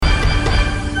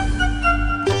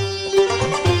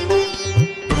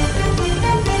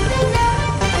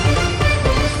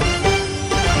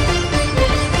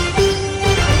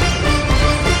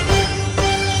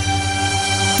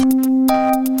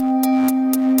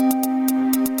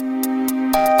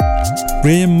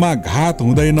प्रेममा घात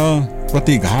हुँदैन,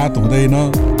 प्रतिघात हुँदैन।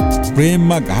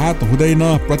 प्रेममा घात हुँदैन,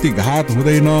 प्रतिघात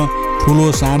हुँदैन। ठुलो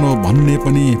सानो भन्ने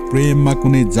पनि प्रेममा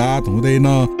कुनै जात हुँदैन।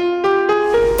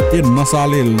 ए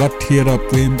नसाले लट्ठिएर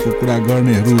प्रेमको कुरा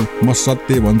गर्नेहरू, म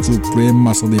सत्य भन्छु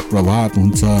प्रेममा सधैँ प्रभात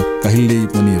हुन्छ, कहिल्यै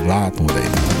पनि रात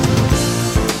हुँदैन।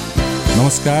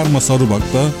 नमस्कार, म सरु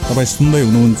भक्त। तपाईँ सुन्दै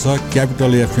हुनुहुन्छ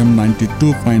क्यापिटल एफएम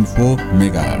 92.4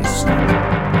 मेगाहर्ज।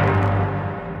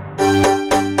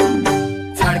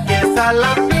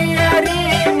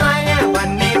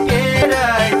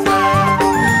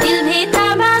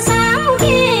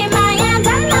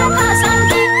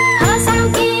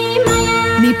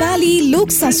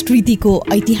 संस्कृतिको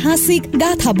ऐतिहासिक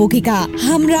गाथा बोकेका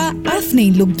हाम्रा आफ्नै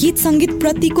लोकगीत सङ्गीत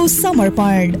प्रतिको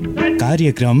समर्पण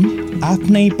कार्यक्रम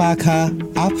आफ्नै पाखा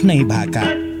आफ्नै भाका।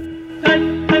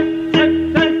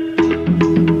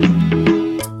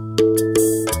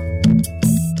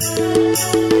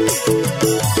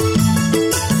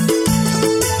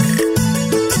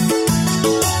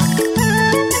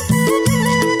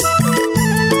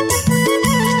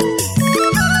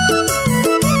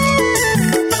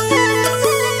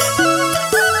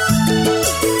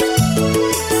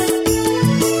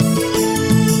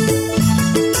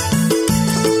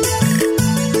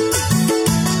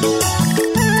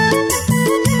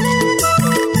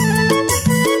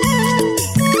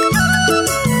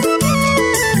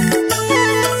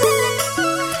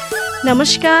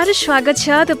 नमस्कार, स्वागत छ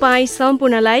तपाईँ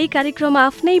सम्पूर्णलाई कार्यक्रम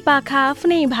आफ्नै पाखा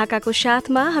आफ्नै भाकाको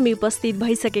साथमा हामी उपस्थित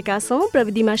भइसकेका छौँ।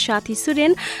 प्रविधिमा साथी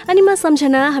सुरेन अनि म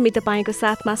सम्झना, हामी तपाईँको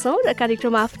साथमा छौँ र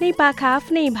कार्यक्रम आफ्नै पाखा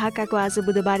आफ्नै भाकाको आज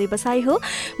बुधबारे बसाइ हो।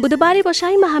 बुधबारे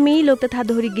बसाइमा हामी लोक तथा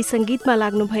दोहोरी गीत सङ्गीतमा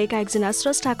लाग्नुभएका एकजना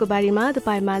स्रष्टाको बारेमा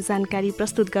तपाईँमा जानकारी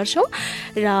प्रस्तुत गर्छौँ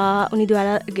र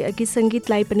उनीद्वारा गीत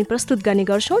सङ्गीतलाई पनि प्रस्तुत गर्ने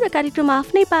गर्छौँ। र कार्यक्रम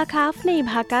आफ्नै पाखा आफ्नै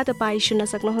भाका तपाईँ सुन्न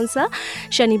सक्नुहुन्छ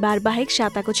शनिबार बाहेक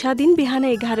साताको 6 दिन बिहान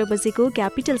 11 बजेको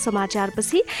क्यापिटल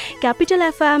समाचारपछि क्यापिटल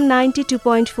एफएम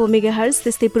 92.4 मेगाहर्ज,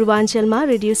 त्यस्तै पूर्वाञ्चलमा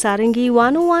रेडियो सारङ्गी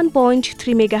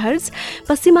 101.3 मेगाहर्ज,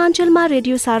 पश्चिमाञ्चलमा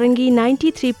रेडियो सारङ्गी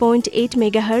 93.8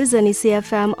 मेगाहर्ज अनि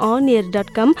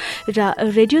cfmonAir.com र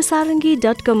रेडियो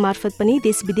सारङ्गी.com मार्फत पनि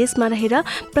देश विदेशमा रहेर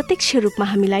प्रत्यक्ष रूपमा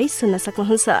हामीलाई सुन्न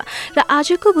सक्नुहुन्छ। र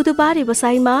आजको बुधबार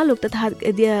व्यवसायमा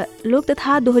लोक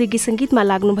तथा दोहोरी गीत सङ्गीतमा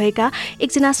लाग्नुभएका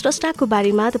एकजना स्रष्टाको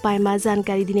बारेमा तपाईँमा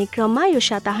जानकारी दिने क्रममा यो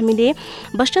साता हामीले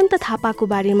बसन्त थापाको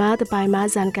बारेमा तपाईँमा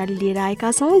जानकारी लिएर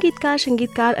आएका छौँ। गीतकार,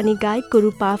 सङ्गीतकार अनि गायकको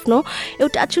रूपमा आफ्नो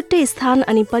एउटा छुट्टै स्थान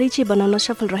अनि परिचय बनाउन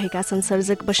सफल रहेका छन्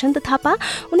सर्जक बसन्त थापा।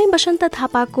 उनी बसन्त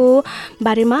थापाको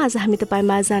बारेमा आज हामी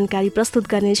तपाईँमा जानकारी प्रस्तुत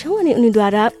गर्नेछौँ अनि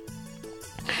उनीद्वारा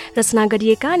रचना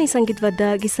गरिएका अनि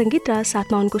सङ्गीतबद्ध गीत सङ्गीत र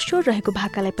साथमा उनको स्वर रहेको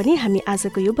भाकालाई पनि हामी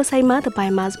आजको यो बसाइमा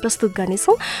तपाईँमा आज प्रस्तुत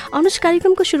गर्नेछौँ। अनुज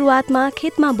कार्यक्रमको सुरुवातमा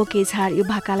खेतमा बोके झार यो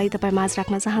भाकालाई तपाईँमा आज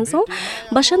राख्न चाहन्छौँ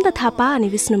बसन्त थापा अनि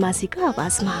विष्णु माझीको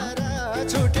आवाजमा।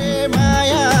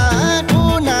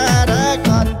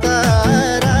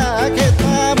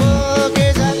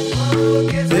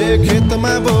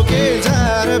 खेतमा बोके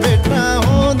झार भेट्न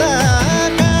हुँदा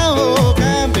कहाँ हो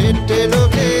कहाँ भेटे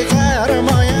लोके झार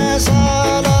माया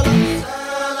सालल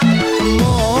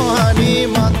मोहनी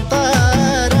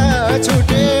मन्तर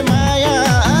छुटे माया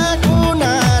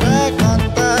कुनार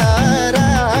कन्तर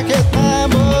खेतमा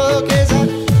बोके झार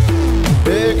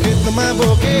खेतमा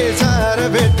बोके झार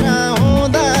भेट्न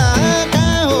हुँदा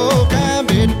कहाँ हो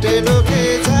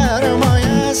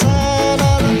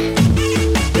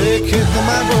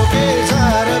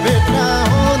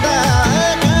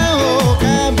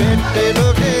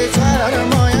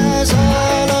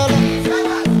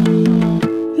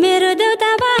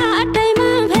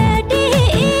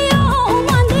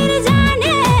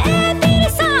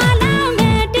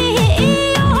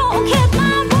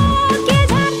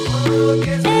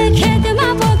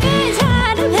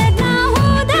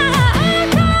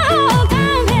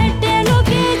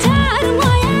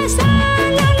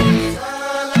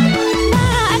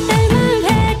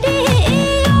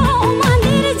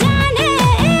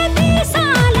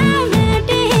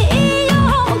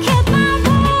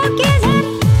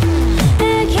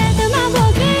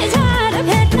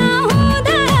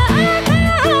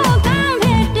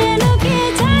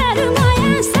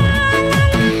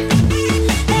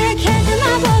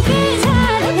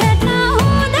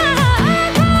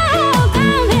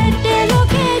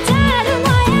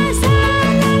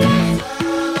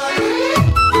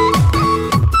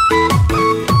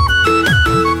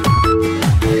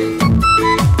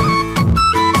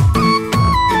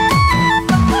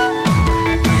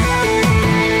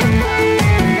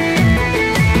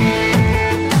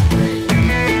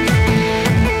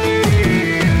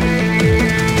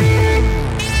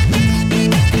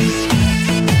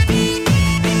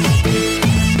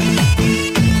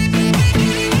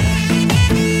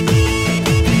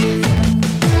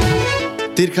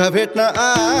तिर्खा भेट्न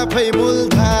आफै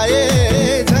मुल्धाए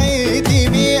झै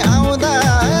तिमी आउँदा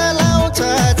लाउँछ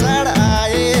चाड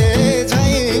आए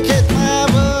झै खेतमा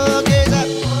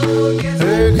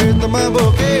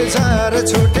बोके झार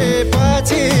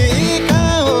छुटेपछि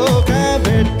कहाँ हो कहाँ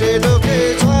भेटे लोके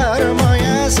छर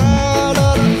माया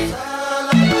सालल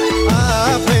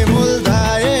आफै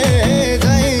मुल्धाए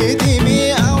झै तिमी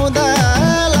आउँदा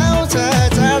लाउँछ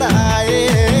चाड आए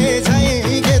झै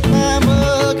खेतमा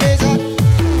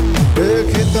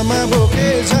बोके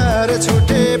झार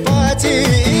छुटेपछि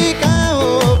कहाँ हो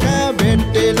कहाँ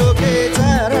भेटे लोके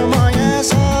झार माया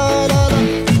सालल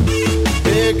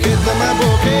खेतमा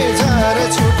बोके झार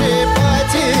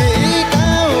छुटेपछि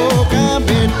कहाँ हो कहाँ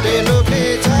भेटे लोके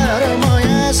झार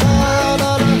माया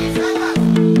सालल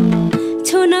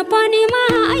छुन पनि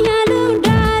मायालु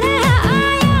डारा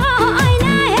आयो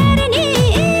ऐना हेर्ने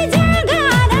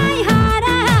जगाराई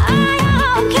हारा आयो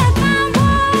खेतमा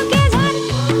बोके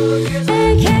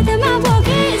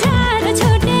झार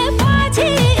छुटेपछि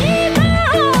कहाँ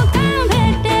हो कहाँ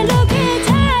भेटे लोके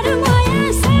झार माया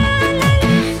सालल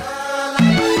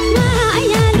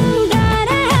मायालु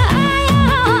डारा आयो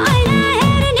ऐना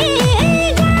हेर्ने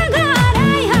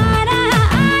जगाराई हारा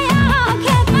आयो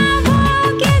खेतमा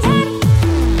बोके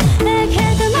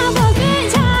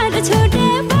झार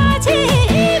छुटेपछि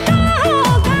कहाँ हो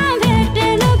कहाँ भेटे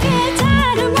लोके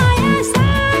झार माया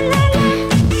सालल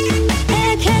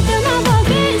खेतमा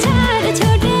बोके झार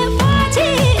छुटेपछि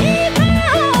कहाँ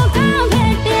हो कहाँ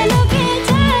भेटे लोके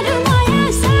झार माया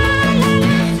सालल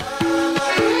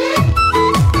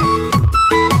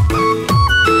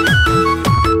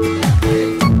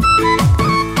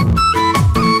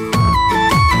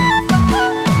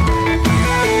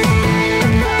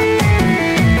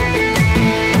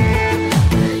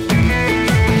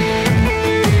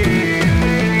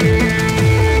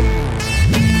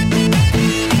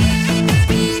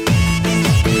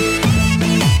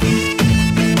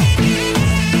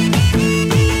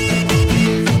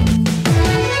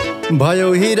भयो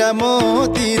हिरा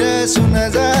मोती र सुन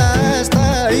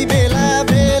जस्तै बेला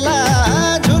बेला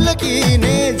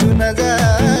झुल्किने जुन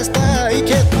जस्तै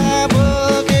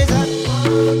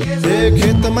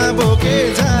खेतमा बोके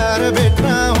झार भेट्न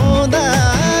हुँदा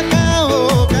कहाँ हो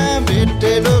कहाँ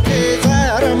भेटे लोके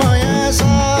झार माया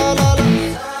सालल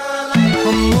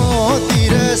मोती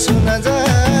र सुन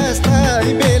जस्तै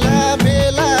बेला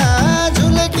बेला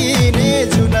झुल्किने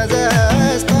जुन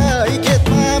जस्तै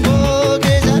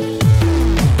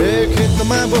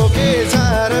खेतमा बोके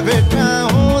झार भेट्न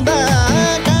हुँदा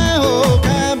कहाँ हो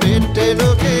कहाँ भेटे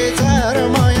लोके झार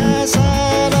माया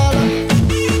सालल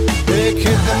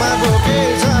खेतमा बोके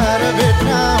झार भेट्न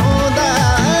हुँदा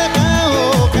कहाँ हो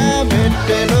कहाँ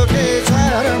भेटे लोके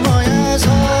झार माया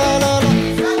सालल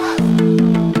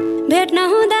भेट्न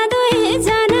हुँदा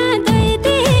दुईजना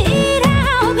दुईतिर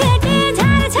भेटे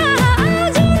झार छ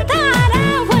जुन तारा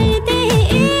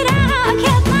भुइँतिर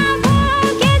खेतमा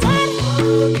बोके झार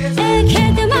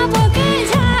खेतमा बोके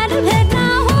झार भेट्न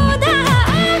हुँदा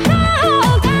कहाँ हो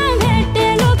कहाँ भेटे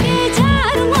लोके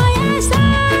झार माया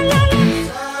सालल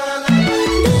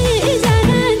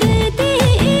दुईजना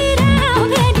दुईतिर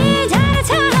भेटे झार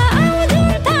छ जुन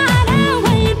तारा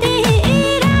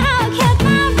भुइँतिर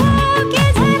खेतमा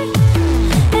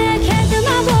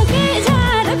बोके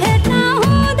झार भेट्न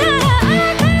हुँदा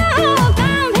कहाँ हो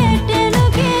कहाँ भेटे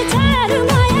लोके झार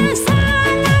माया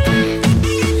सालल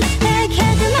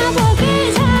खेतमा बोके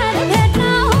झार भेट्न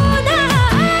हुँदा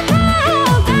कहाँ हो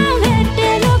कहाँ भेटे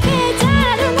लोके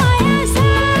झार माया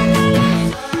सालल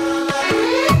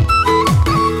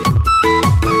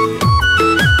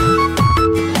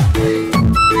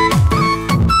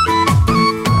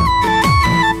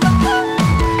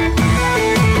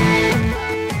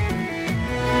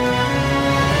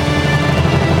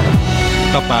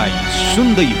तपाईं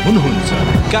सुन्दै हुनुहुन्छ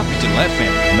क्यापिटल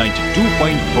FM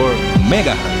 92.4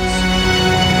 मेगाहर्ट्ज।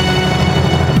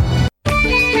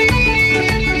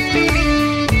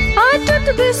 अटुट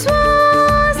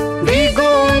विश्वास दिगो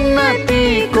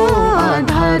उन्नतिको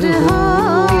आधार हो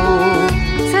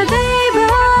सदैव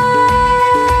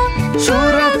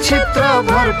सुरक्षित र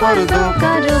भरपर्दो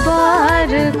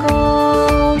कारोबारको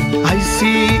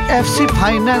आइसिएफसी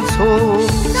फाइनान्स हो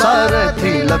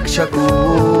सारथी लक्ष्यको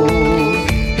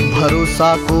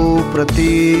भरोसाको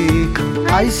प्रतीक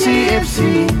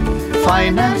आइसिएफसी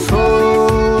फाइनान्स हो।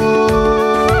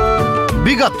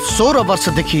 विगत 16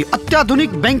 वर्षदेखि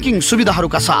अत्याधुनिक ब्याङ्किङ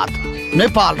सुविधाहरूका साथ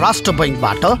नेपाल राष्ट्र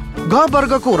बैङ्कबाट ग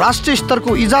वर्गको राष्ट्रिय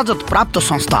स्तरको इजाजत प्राप्त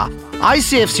संस्था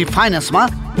आइसिएफसी फाइनान्समा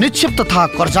निक्षेप तथा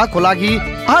कर्जाको लागि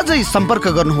आजै सम्पर्क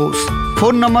गर्नुहोस्।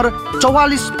 Phone number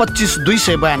 44 25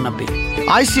 292।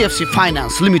 ICFC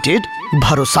finance limited,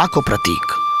 भरोसाको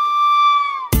प्रतीक।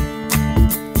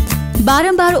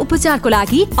 बारम्बार उपचारको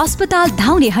लागि अस्पताल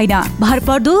धाउने होइन,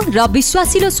 भरपर्दो र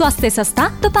विश्वासिलो स्वास्थ्य संस्था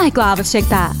तपाईको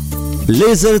आवश्यकता।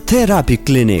 Laser therapy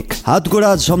clinic. हात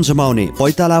गोडा झमझमाउने,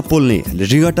 पैताला पोल्ने,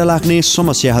 रिगटा लाग्ने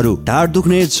समस्याहरू, ढाड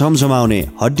दुख्ने, झमझमाउने,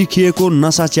 हड्डी खिएको,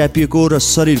 नसा च्यापिएको र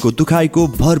शरीरको दुखाइको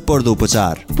भरपर्दो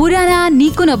उपचार। पुराना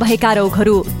निको नभएका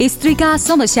रोगहरू, स्त्रीका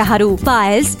समस्याहरू,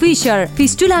 पाइल्स, फिशर,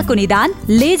 फिस्टुलाको निदान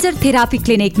लेजर थेरापी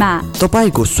क्लिनिकमा।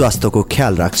 तपाईको स्वास्थ्यको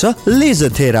ख्याल राख्छ लेजर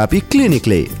थेरापी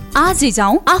क्लिनिकले। आजै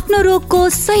जाउँ, आफ्नो रोगको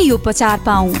सही उपचार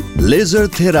पाऊ। Laser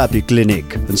therapy clinic,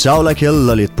 Jawalakhel,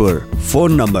 Lalitpur.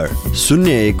 Phone number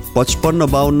 01 55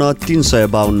 52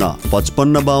 352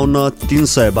 55 52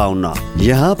 352।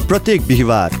 यहाँ प्रत्येक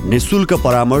बिहिबार निशुल्क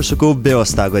परामर्शको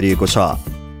व्यवस्था गरिएको छ।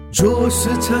 जोश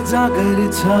छ, जागर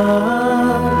छ,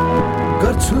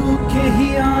 गर्छु केही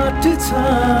आँट छ,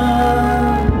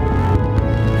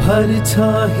 भर छ,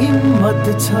 हिम्मत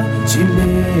छ,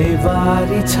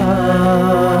 जिम्मेवारी छ,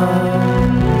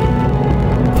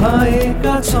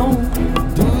 भएका छौँ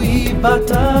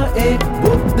दुईबाट एक,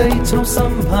 बोक्दैछौँ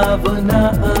सम्भावना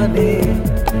आने।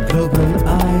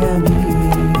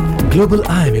 ग्लोबल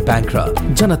आइएमए ब्याङ्क र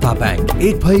जनता ब्याङ्क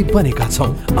एक भई बनेका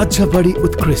छौँ अझ बढी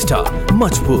उत्कृष्ट,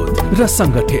 मजबुत र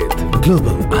सङ्गठित।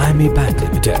 Global IMA bank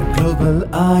limited. Global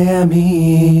IMA.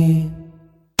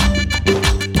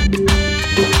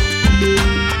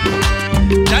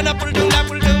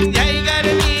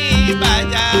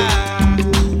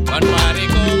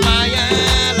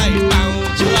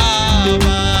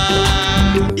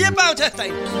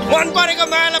 मन परेको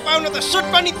मायालाई पाउन त सुट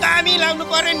पनि दामी लाउनु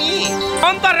पर्यो नि।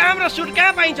 अन्त राम्रो सुट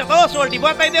कहाँ पाइन्छ त हो सोल्टी,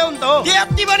 बताइदेऊ नि त हो।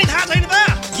 यति पनि थाहा छैन त?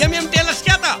 एमएम टेलर्स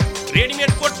क्या त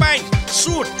रेडिमेड कोट प्यान्ट,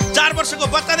 सुट, 4 वर्षको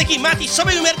बच्चादेखि माथि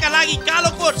सबै उमेरका लागि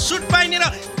कालो कोट, सुट पाइने र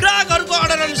ग्राहकहरूको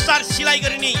अर्डर अनुसार सिलाइ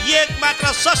गरिने एक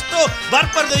मात्र सस्तो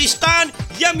भरपर्दो स्थान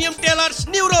MM tailors,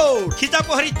 new road,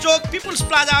 Khichapokhari Chowk, People's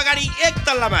Plaza अगाडि 1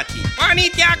 तल्ला माथि। अनि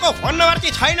त्यहाँको फोन नम्बर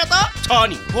चाहिँ छैन त? छ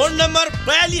नि। Phone number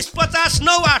 42 50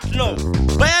 989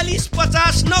 42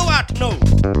 50 989।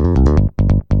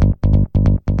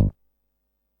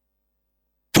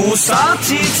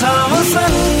 साथी छ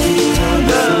मसँग,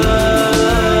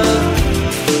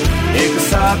 एक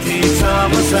साथी छ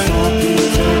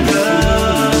मसँग,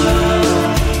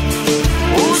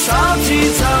 ओ साथी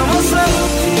छ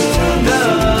मसँग,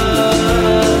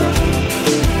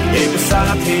 एक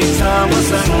साथी छ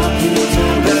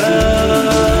मसँग।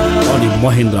 अनि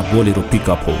महेन्द्र बोलेरो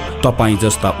पिकअप हो तपाईँ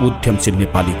जस्ता उद्यमशील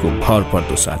नेपालीको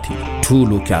भरपर्दो साथी।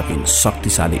 ठुलो क्याबिन,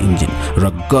 शक्तिशाली इन्जिन र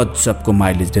गजबको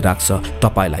माइलेजले राख्छ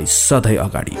तपाईँलाई सधैँ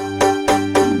अगाडि।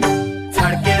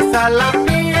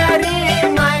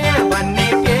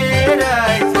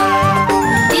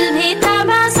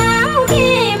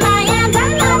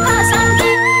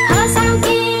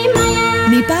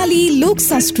 नेपाली लोक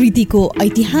संस्कृतिको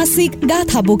ऐतिहासिक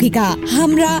गाथा बोकेका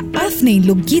हाम्रा आफ्नै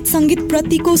लोकगीत सङ्गीत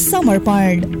प्रतिको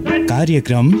समर्पण।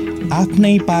 कार्यक्रम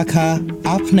आफ्नै पाखा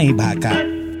आफ्नै भाका।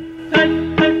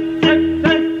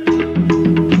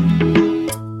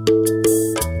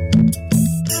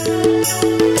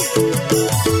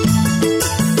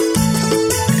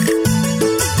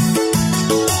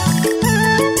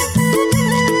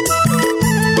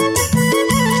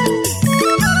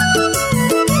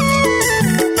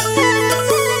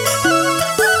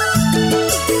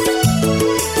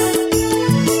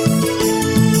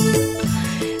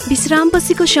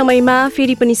 विश्रामपछिको समयमा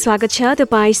फेरि पनि स्वागत छ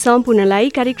तपाईँ सम्पूर्णलाई।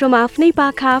 कार्यक्रम आफ्नै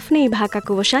पाखा आफ्नै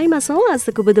भाकाको बसाइमा छौँ।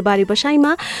 आजको बुधबारे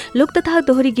बसाइमा लोक तथा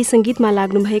दोहोरी गीत सङ्गीतमा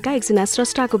लाग्नुभएका एकजना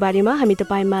स्रष्टाको बारेमा हामी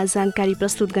तपाईँमा जानकारी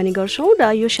प्रस्तुत गर्ने गर्छौँ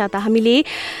र यो साता हामीले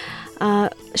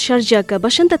सर्जक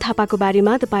बसन्त थापाको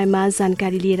बारेमा तपाईँमा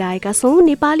जानकारी लिएर आएका छौँ।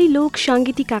 नेपाली लोक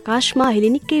साङ्गीतिक आकाशमा अहिले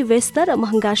निकै व्यस्त र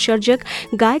महँगा सर्जक,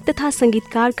 गायक तथा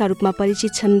सङ्गीतकारका रूपमा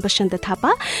परिचित छन् बसन्त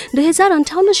थापा।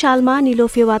 2058 सालमा निलो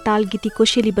फेवाताल गीती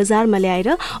कोसेली बजारमा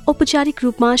ल्याएर औपचारिक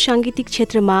रूपमा साङ्गीतिक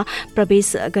क्षेत्रमा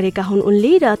प्रवेश गरेका हुन्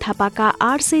उनले र थापाका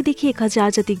 800 देखि 1000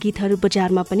 जति गीतहरू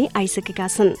बजारमा पनि आइसकेका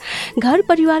छन्। घर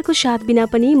परिवारको साथ बिना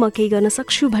पनि म केही गर्न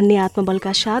सक्छु भन्ने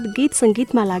आत्मबलका साथ गीत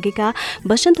सङ्गीतमा लागेका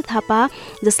बसन्त थापा,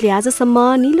 जसले आजसम्म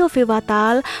निलो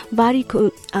फेवाताल,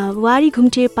 वारी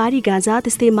घुम्टे पारी गाजा,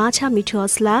 त्यस्तै माछा मिठो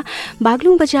असला,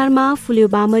 बागलुङ बजारमा फुल्यो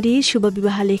बामरी, शुभ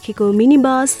विवाह लेखेको मिनी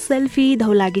बस, सेल्फी,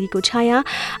 धौलागिरीको छाया,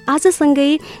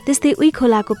 आजसँगै त्यस्तै उही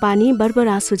खोलाको पानी, बर्बर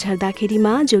आँसु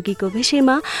झर्दाखेरिमा, जोगीको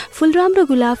भेषेमा, फुल राम्रो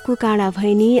गुलाबको काँडा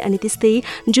भैनी, अनि त्यस्तै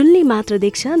जुल्ने मात्र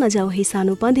देख्छ नजाऊ हे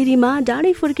सानो पँधेरीमा,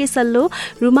 डाँडै फुर्के सल्लो,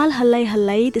 रुमाल हल्लाइ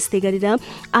हल्लाइ, त्यस्तै गरेर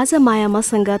आज माया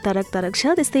मसँग तरक तरक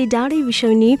छ, त्यस्तै डाँडै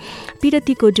विषौनी, पिरती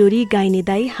प्रीतिको डोरी, गाइने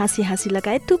दाई, हाँसी हाँसी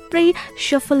लगायत थुप्रै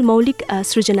सफल मौलिक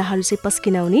सृजनाहरू चाहिँ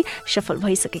पस्किन उनी सफल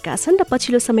भइसकेका छन् र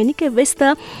पछिल्लो समय निकै व्यस्त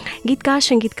गीतकार,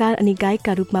 सङ्गीतकार अनि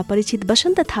गायकका रूपमा परिचित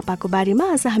वसन्त थापाको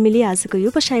बारेमा आज हामीले आजको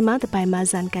यो बसाइमा तपाईँमा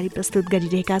जानकारी प्रस्तुत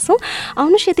गरिरहेका छौँ।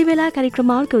 आउनुहोस् यति बेला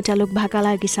कार्यक्रममा अर्को एउटा लोक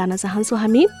भाकालाई अघि सार्न चाहन्छौँ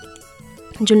हामी,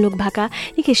 जुन लोक भाका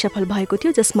निकै सफल भएको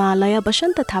थियो, जसमा लय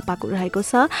वसन्त थापाको रहेको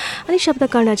छ अनि शब्द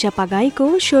कर्ण च्यापा गाईको,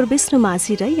 स्वर विष्णु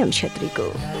माझी र यम छेत्रीको।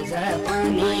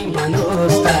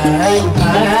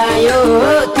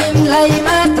 तिमीलाई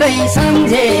मात्रै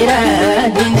सम्झेर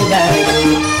दिन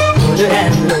गयो,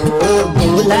 राम्रो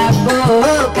गुलाबको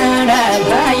काँडा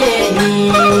भए नि,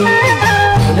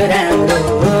 राम्रो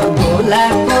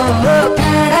गुलाबको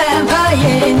काँडा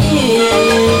भए नि,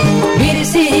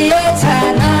 बिर्सिएछ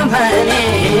नभने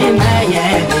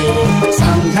मायाले,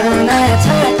 सम्झना छ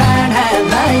टाढा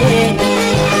भए नि,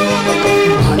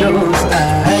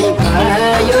 मनोस्ताई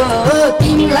भयो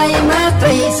तिमीलाई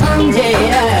मात्रै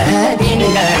सम्झेर दिन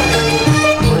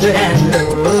गयो,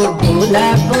 राम्रो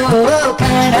गुलाबको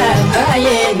काँडा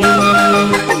भए नि,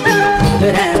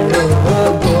 राम्रो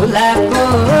गुलाबको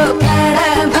काँडा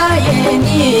भए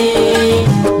नि,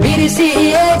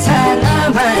 बिर्सिएछ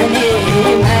नभने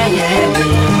मायाले,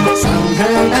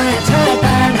 सम्झना छ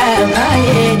टाढा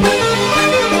भए नि,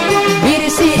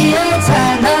 बिर्सिएछ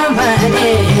नभने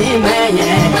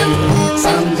मायाले,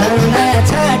 सम्झना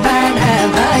छ टाढा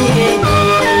भए नि।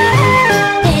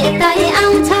 यतै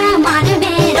आउँछ मन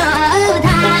मेरो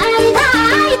धाइ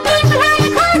धाइ, तिमीलाई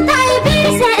खोज्दै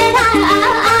बिर्सेर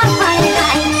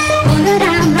आफैलाई, फुल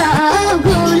राम्रो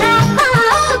गुलाबको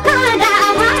काँडा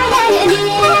भए नि,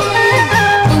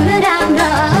 फुल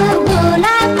राम्रो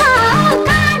गुलाबको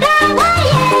काँडा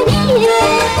भए नि,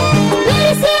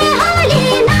 बिर्सिहाली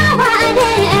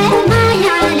नभने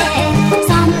मायाले,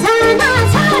 सम्झना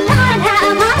छ टाढा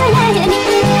भए नि,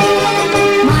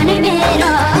 मन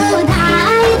मेरो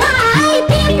धाइ धाइ,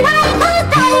 तिमीलाई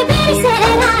खोज्दै बिर्सेर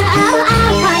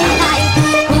आफैलाई,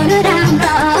 फुल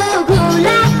राम्रो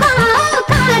गुलाबको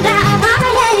काँडा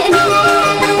भए नि,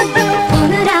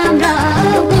 फुल राम्रो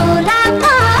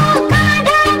गुलाबको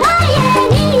काँडा भए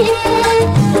नि,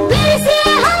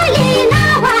 बिर्सिहाली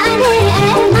नभने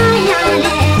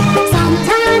मायाले,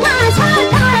 सम्झना छ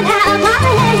टाढा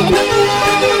भए नि,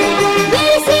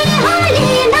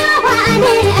 बिर्सिहाली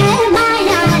नभने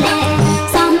मायाले,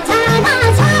 सम्झना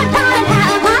छ टाढा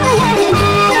भए नि।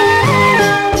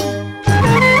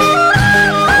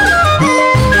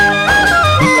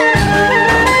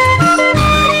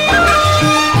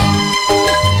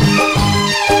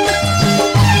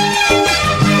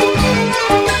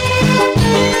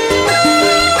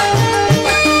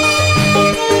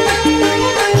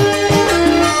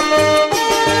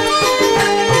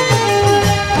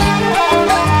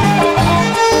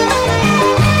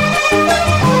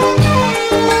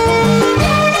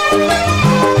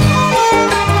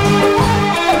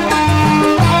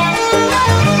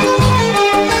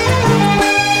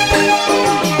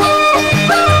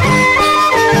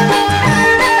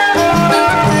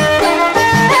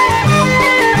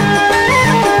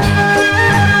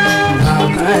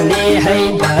 नभने है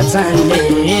वचनले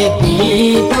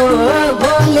पितो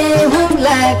बोले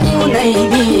हुम्ला कुनै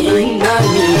दिन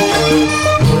नमिठो,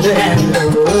 फुल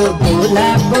राम्रो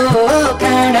गुलाबको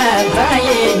काँडा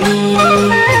भए नि,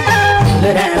 फुल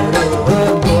राम्रो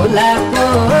गुलाबको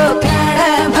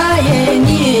काँडा भए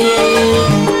नि,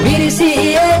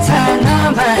 बिर्सिएछ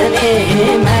नभने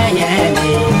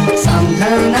मायाले,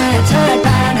 सम्झना छ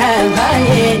टाढा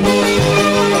भए नि,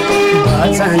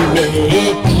 वचनले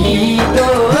पितो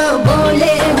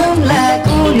बोले हुम्ला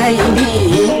कुनै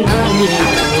दिन नमिठो,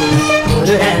 फुल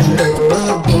राम्रो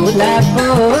गुलाबको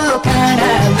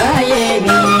काँडा भए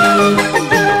नि,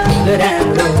 फुल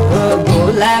राम्रो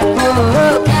गुलाबको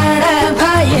काँडा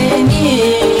भए नि,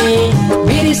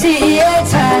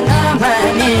 बिर्सिएछ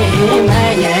नभने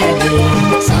मायाले,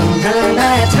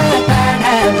 सम्झना छ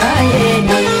टाढा भए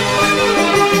नि,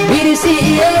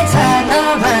 बिर्सिएछ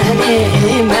नभने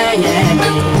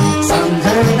मायाले,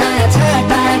 सम्झना छ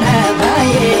टाढा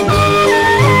भए नि।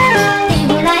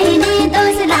 तिमीलाई नि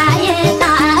दोष लाए त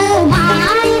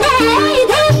माइले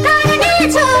धिक्कार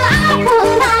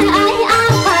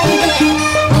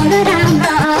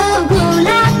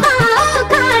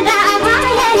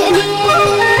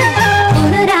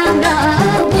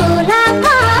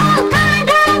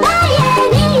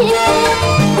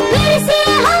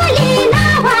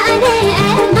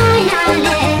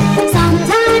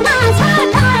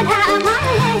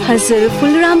हजुर,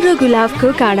 फुलराम र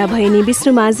गुलाबको काँडा भएनी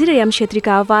विष्णु माझी र एम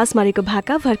छेत्रीको आवाज मारेको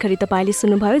भाका भर्खरै तपाईँले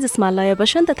सुन्नुभयो, जसमा लय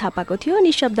वसन्त थापाको थियो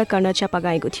अनि शब्द कर्ण च्यापा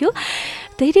गाएको थियो।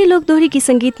 धेरै लोकदोहोरी गीत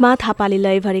सङ्गीतमा थापाले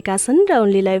लय भरेका छन् र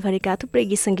उनले लय भरेका थुप्रै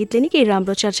गीत सङ्गीतले निकै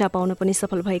राम्रो चर्चा पाउन पनि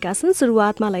सफल भएका छन्।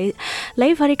 सुरुवातमा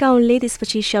लय भरेका उनले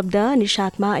त्यसपछि शब्द अनि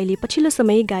साथमा अहिले पछिल्लो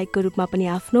समय गायकको रूपमा पनि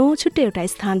आफ्नो छुट्टै एउटा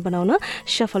स्थान बनाउन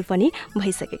सफल पनि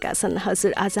भइसकेका छन्।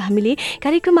 हजुर, आज हामीले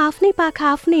कार्यक्रम आफ्नै पाखा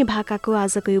आफ्नै भाकाको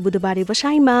आजको यो बुधबारे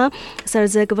बसाइमा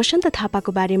सर्जक वसन्त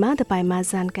थापाको बारेमा तपाईँमा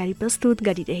जानकारी प्रस्तुत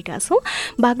गरिरहेका छौँ।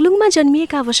 बागलुङमा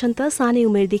जन्मिएका वसन्त सानै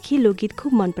उमेरदेखि लोकगीत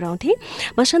खुब मन पराउँथे।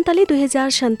 वसन्तले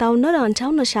 2057 र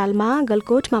 58 सालमा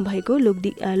गलकोटमा भएको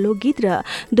लोकगीत र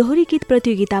दोहोरी गीत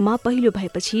प्रतियोगितामा पहिलो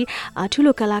भएपछि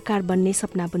ठुलो कलाकार बन्ने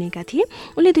सपना बुनेका थिए।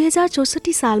 उनले 2064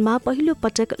 सालमा पहिलो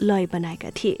पटक लय बनाएका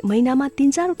थिए। महिनामा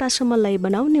 3-4वटासम्म लय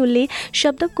बनाउने उनले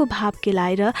शब्दको भाव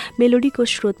केलाएर मेलोडीको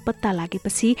स्रोत पत्ता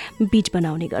लागेपछि बीट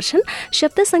बनाउने गर्छन्।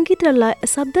 शब्द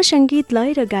सङ्गीत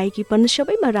लय र गायकीपन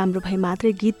सबैमा राम्रो भए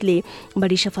मात्रै गीतले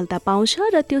बढी सफलता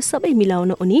पाउँछ र त्यो सबै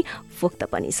मिलाउन उनी पोख्त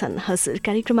पनि छन्। हजुर,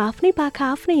 कार्यक्रम आफ्नै पाखा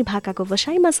आफ्नै भाकाको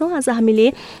वसाइमा छौँ। आज हामीले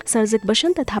सर्जक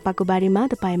वसन्त थापाको बारेमा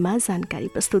तपाईँमा जानकारी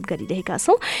प्रस्तुत गरिरहेका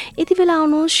छौँ। यति बेला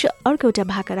आउनुहोस् अर्को एउटा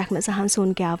भाका राख्न चाहन्छु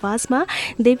उनकै आवाजमा।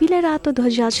 देवीलाई रातो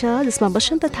ध्वजा छ, जसमा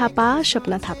वसन्त थापा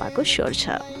सपना थापाको स्वर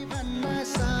छ।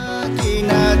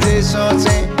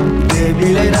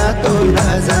 देवीलाई रातो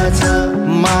ध्वजा छ,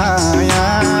 माया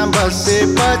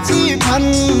बसेपछि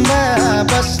भन्दा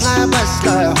बस्ला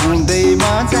बस्ला हुँदै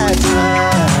मजा छ।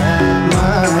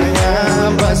 माया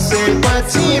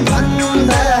बसेपछि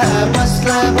भन्दा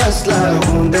बस्ला बस्ला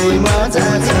हुँदै मजा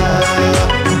छ।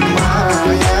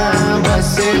 माया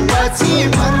बसेपछि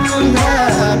भन्दा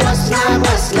बस्ला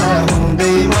बस्ला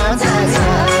हुँदै मजा छ।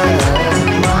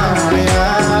 माया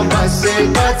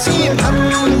बसेपछि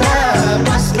भन्दा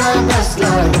बस्ला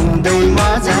बस्ला हुँदै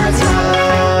मजा छ।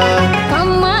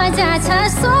 मजा छ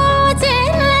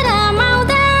सोचेर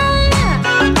रमाउँदा,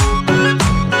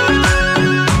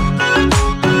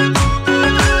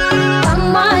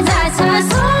 मजा छ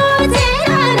सोचेर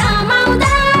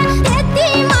रमाउँदा, यति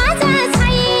मजा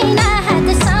छैन हात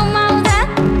समाउँदा।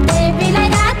 देवीलाई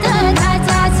रातो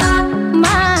ध्वजा छ,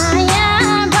 माया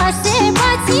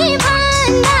बसेपछि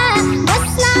भन्दा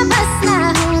बस्ला बस्ला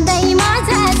हुँदै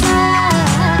मजा छ।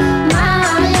 माया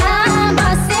बसेपछि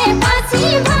भन्दा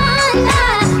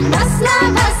बस्ला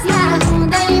बस्ला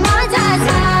हुँदै मजा छ।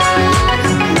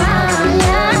 माया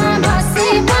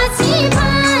बसेपछि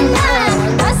भन्दा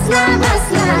बस्ला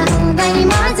बस्ला हुँदै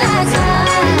मजा छ।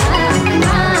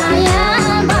 माया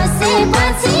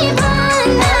बसेपछि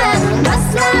भन्दा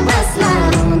बस्ला बस्ला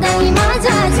हुँदै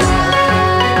मजा छ।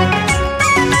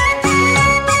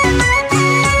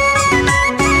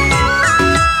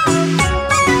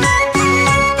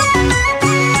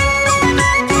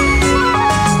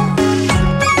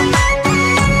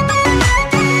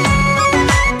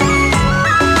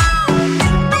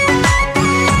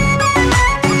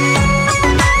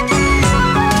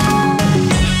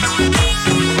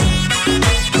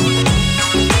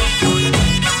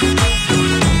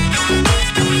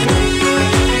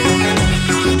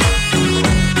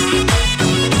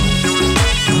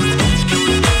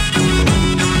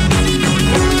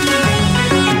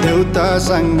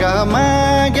 देउतासँग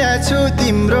माग्या छु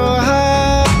तिम्रो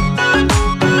हात,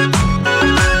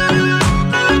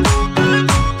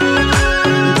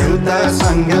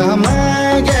 देउतासँग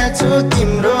माग्या छु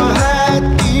तिम्रो हात।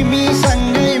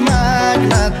 तिमीसँगै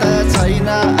माग्न त छैन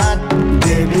आँट।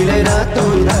 देवीलाई रातो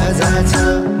ध्वजा छ,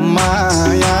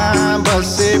 माया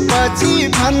बसेपछि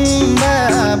भन्दा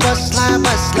बस्ला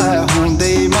बस्ला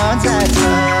हुँदै मजा छ।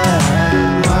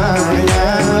 माया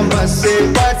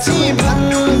बसेपछि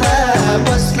भन्दा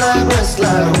बस्ला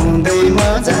बस्ला हुँदै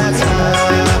मजा छ।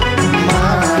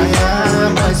 माया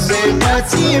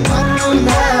बसेपछि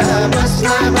भन्दा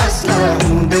बस्ला बस्ला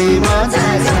हुँदै मजा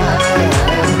छ।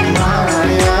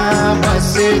 माया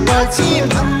बसेपछि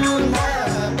भन्दा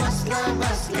बस्ला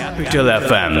बस्ला। Capital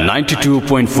FM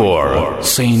 92.4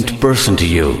 Saint Person to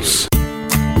Use.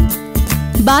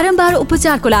 बारम्बार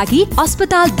उपचारको लागि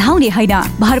अस्पताल धाउने होइन,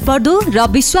 भरपर्दो र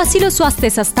विश्वासिलो स्वास्थ्य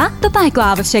संस्था तपाईँको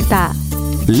आवश्यकता।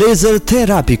 Laser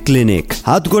therapy clinic.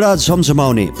 हात गोडा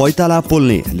झमझमाउने, पैताला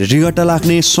पोल्ने, रिगटा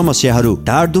लाग्ने समस्याहरू,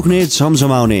 ढाड दुख्ने,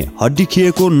 झमझमाउने, हड्डी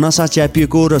खिएको, नसा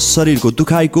च्यापिएको र शरीरको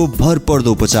दुखाइको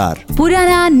भरपर्दो उपचार।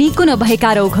 पुराना निको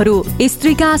नभएका रोगहरू,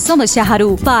 स्त्रीका समस्याहरू,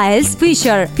 पाइल्स,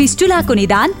 फिशर, फिस्टुलाको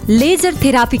निदान लेजर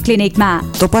थेरापी क्लिनिकमा।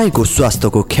 तपाईँको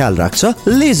स्वास्थ्यको ख्याल राख्छ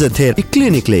लेजर थेरापी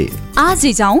क्लिनिकले।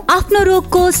 आजै जाउँ आफ्नो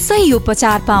रोगको सही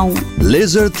उपचार पाऊ।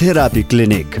 Laser therapy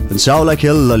clinic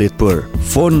Jawalakhel Lalitpur.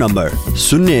 Phone number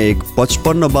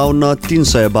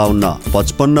 015552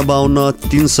 352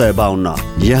 352।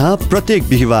 यहाँ प्रत्येक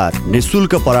बिहिबार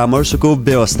निशुल्क परामर्शको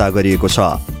व्यवस्था गरिएको छ।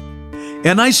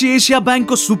 एनआईसी एशिया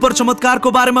बैंकको सुपर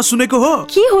चमत्कारको बारेमा सुनेको हो?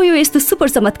 के हो यो यस्तो सुपर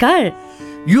चमत्कार?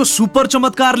 यो सुपर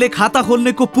चमत्कारले खाता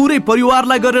खोल्नेको पुरै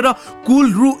परिवारलाई गरेर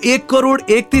कुल रु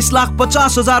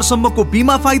 1,31,50,000 सम्मको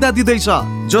बिमा फाइदा दिँदैछ,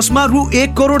 जसमा रु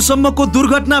 1 करोड सम्मको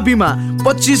दुर्घटना बिमा,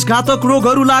 25 घातक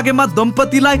रोगहरू लागेमा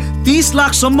दम्पतिलाई 30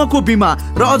 लाख सम्मको बिमा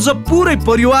र अझ पुरै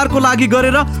परिवारको लागि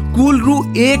गरेर कुल रु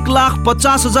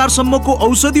 1,50,000 सम्मको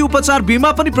औषधि उपचार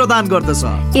बिमा पनि प्रदान गर्दछ।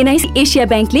 एनआईसी एशिया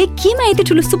बैंकले केमा यति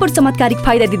ठुलो सुपर चमत्कारिक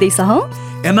फाइदा दिँदैछ ह?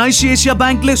 एनआईसी एशिया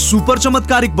बैंकले सुपर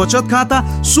चमत्कारिक बचत खाता,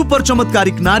 सुपर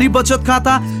चमत्कारिक नारी बचत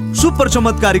खाता, सुपर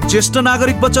चमत्कारिक ज्येष्ठ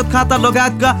नागरिक बचत खाता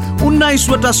लगायतका 19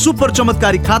 वटा सुपर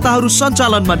चमत्कारिक खाताहरू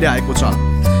सञ्चालनमा ल्याएको छ।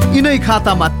 यिनै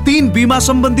खातामा 3 बिमा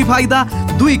सम्बन्धी फाइदा,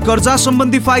 2 कर्जा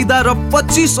सम्बन्धी फाइदा र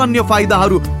 25 अन्य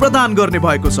फाइदाहरू प्रदान गर्ने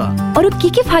भएको छ। अरु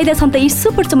के फाइदा छन् त यी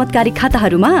सुपर चमत्कारिक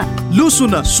खाताहरूमा? लु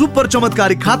सुन सुपर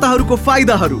चमत्कारिक खाताहरूको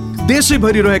फाइदाहरू।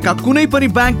 देशैभरि रहेका कुनै पनि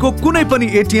ब्याङ्कको कुनै पनि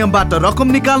एटिएमबाट रकम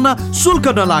निकाल्न शुल्क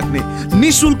नलाग्ने,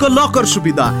 निशुल्क लकर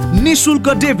सुविधा, निशुल्क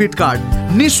डेबिट कार्ड,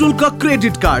 निशुल्क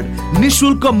क्रेडिट कार्ड,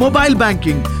 निशुल्क mobile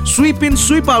banking, sweep in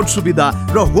sweep out सुविधा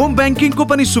र होम ब्याङ्किङको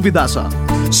पनि सुविधा छ।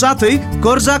 साथै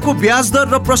कर्जाको ब्याज दर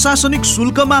र प्रशासनिक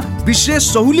शुल्कमा विशेष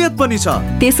सहुलियत पनि छ।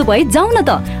 त्यसो भए जाउँ न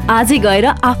त आजै गएर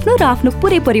आफ्नो र आफ्नो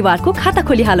पुरै परिवारको खाता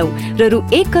खोलिहालौँ र रु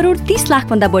 1,30,00,000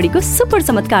 भन्दा बढीको सुपर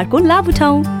चमत्कारको लाभ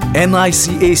उठाऊ।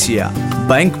 एनआईसी एशिया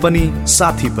बैंक पनि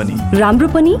साथी पनि,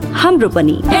 राम्रो पनि हाम्रो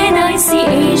पनि। NIC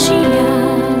Asia.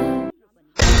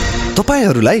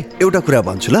 तपाईहरुलाई एउटा कुरा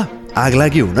भन्छु ल,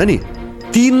 आगलागी हुन नि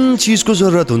 3 चीजको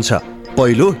जरुरत हुन्छ।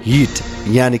 पहिलो हिट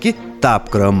यानी कि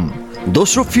तापक्रम,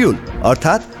 दोस्रो फ्युल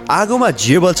अर्थात् आगोमा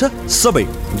जे बल्छ सबै,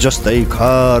 जस्तै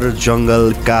घर,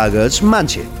 जंगल, कागज,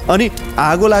 मान्छे। अनि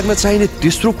आगो लाग्न चाहिने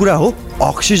तेस्रो कुरा हो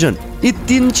अक्सिजन। यी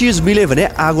 3 चीज मिले भने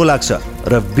आगो लाग्छ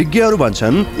र विज्ञहरू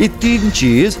भन्छन् यी 3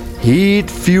 चीज हिट,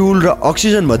 फ्युल र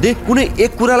अक्सिजन मध्ये कुनै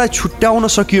एक कुरालाई छुट्याउन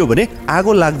सकियो भने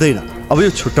आगो लाग्दैन। अब यो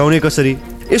छुट्याउने कसरी?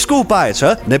 यसको उपाय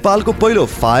छ नेपालको पहिलो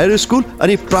फायर स्कुल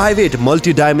अनि private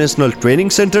multi dimensional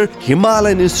training centre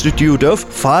Himalayan institute of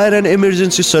fire and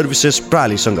emergency services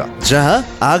प्रालीसँग, जहाँ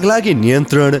आगलागी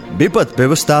नियन्त्रण, विपद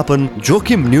व्यवस्थापन,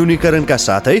 जोखिम न्यूनीकरणका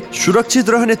साथै सुरक्षित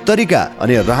रहने तरिका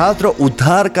अनि राहत र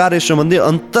उद्धार कार्य सम्बन्धी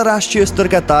अन्तर्राष्ट्रिय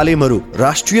स्तरका तालिमहरू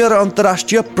राष्ट्रिय र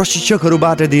अन्तर्राष्ट्रिय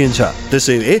प्रशिक्षकहरूबाट दिइन्छ।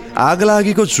 त्यसैले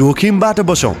आगलागीको जोखिमबाट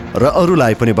बचौं र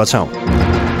अरूलाई पनि बचाउँ।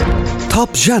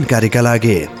 थप जानकारीका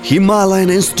लागि Himalayan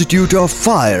institute of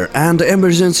fire and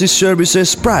emergency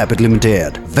services private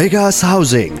limited, Vegas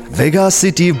housing, Vegas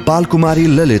city, Balkumari,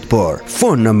 Lalitpur.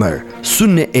 Phone number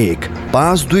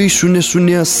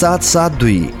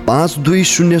 0152000772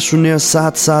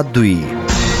 52000772।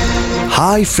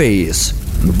 High face,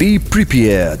 be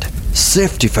prepared,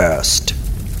 safety first.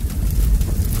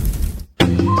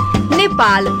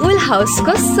 Nepal ul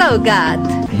हाउसको Saugat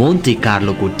Monte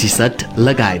कार्लोको T short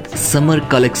लगायत समर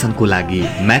कलेक्सनको लागि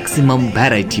म्याक्सिमम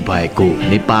भेराइटी भएको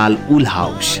नेपाल उल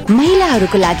हाउस।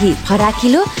 महिलाहरूको लागि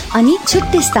फराकिलो अनि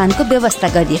छुट्टै स्थानको व्यवस्था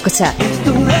गरिएको छ।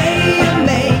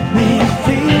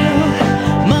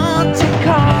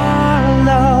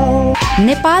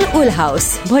 नेपाल उल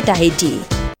हाउस, भोटाहेटी।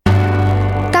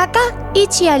 काका यी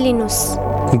चिया लिनुस्।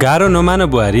 गाह्रो नमान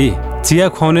बुहारी, चिया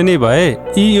खुवाउने नै भए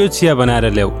यो चिया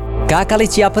बनाएर ल्याऊ। काकाले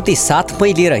चियापत्ती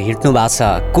साथमै लिएर हिँड्नु भएको छ।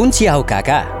 कुन चिया हो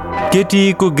काका?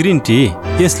 केटीको ग्रिन टी।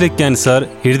 यसले क्यान्सर,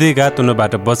 हृदयघात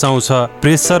हुनबाट बचाउँछ,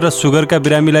 प्रेसर र सुगरका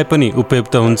बिरामीलाई पनि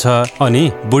उपयुक्त हुन्छ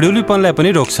अनि बुढ्यौलीपनलाई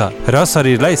पनि रोक्छ र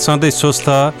शरीरलाई सधैँ स्वस्थ,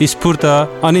 स्फूर्त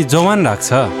अनि जवान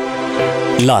राख्छ।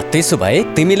 ल त्यसो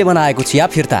भए तिमीले बनाएको चिया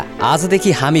फिर्ता।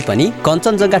 आजदेखि हामी पनि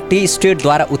कञ्चनजङ्घा टी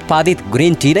स्टेटद्वारा उत्पादित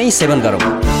ग्रिन टी नै सेवन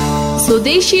गरौँ।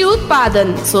 स्वदेशी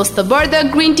उत्पादन, स्वस्थ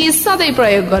वर्धक ग्रिन टी सधैँ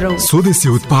प्रयोग गरौँ। स्वदेशी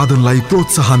उत्पादनलाई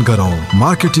प्रोत्साहन गरौँ।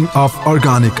 Marketing of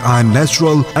organic and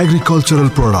natural agricultural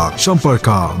product, सम्पर्क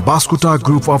Baskota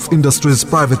group of industries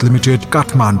private limited,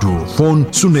 Kathmandu. Phone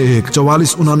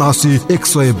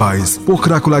 0147799122।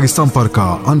 पोखराको लागि सम्पर्क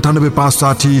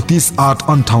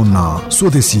 9856030858।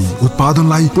 स्वदेशी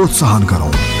उत्पादनलाई प्रोत्साहन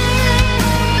गरौँ।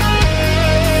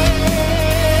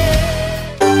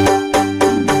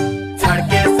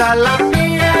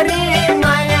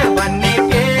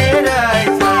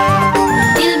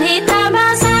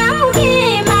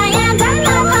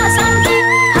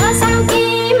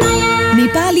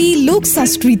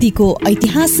 संस्कृतिको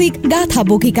ऐतिहासिक गाथा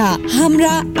बोकेका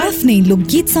हाम्रा आफ्नै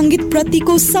लोकगीत संगीत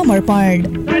प्रतिको समर्पण।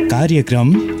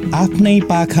 कार्यक्रम आफ्नै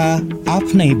पाखा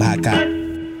आफ्नै भाका।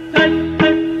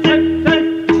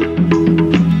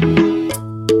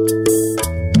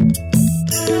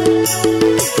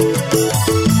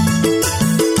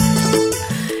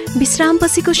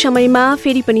 विश्रामपछिको समयमा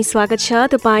फेरि पनि स्वागत छ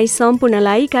तपाईँ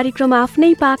सम्पूर्णलाई कार्यक्रम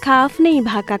आफ्नै पाखा आफ्नै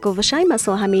भाकाको वसाइमा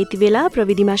छौँ हामी यति बेला।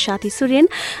 प्रविधिमा साथी सुरेन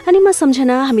अनि म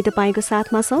सम्झना हामी तपाईँको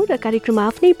साथमा छौँ र कार्यक्रम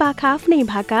आफ्नै पाखा आफ्नै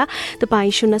भाका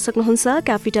तपाईँ सुन्न सक्नुहुन्छ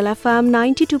क्यापिटल एफएम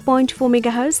 92.4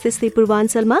 मेगाहर्ज, त्यस्तै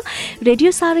पूर्वाञ्चलमा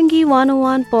रेडियो सारङ्गी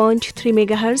 101.3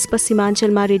 मेगाहर्ज,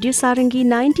 पश्चिमाञ्चलमा रेडियो सारङ्गी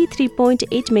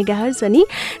 93.8 मेगाहर्ज अनि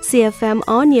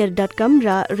cfmonyear.com र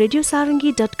रेडियो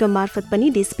सारङ्गी.com मार्फत पनि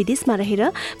देश विदेशमा रहेर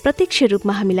प्रत्यक्ष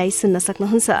रूपमा हामीलाई सुन्न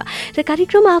सक्नुहुन्छ। र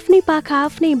कार्यक्रम आफ्नै पाखा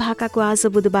आफ्नै भाकाको आज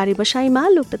बुधबारे बसाइमा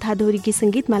लोक तथा दोहोरी गीत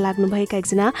सङ्गीतमा लाग्नुभएका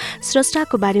एकजना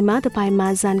स्रष्टाको बारेमा तपाईँमा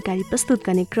जानकारी प्रस्तुत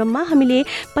गर्ने क्रममा हामीले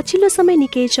पछिल्लो समय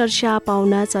निकै चर्चा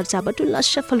बटुल्न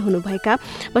सफल हुनुभएका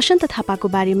वसन्त थापाको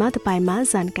बारेमा तपाईँमा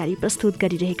जानकारी प्रस्तुत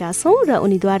गरिरहेका छौँ र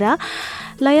उनीद्वारा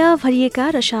लय भरिएका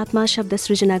र साथमा शब्द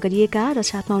सृजना गरिएका र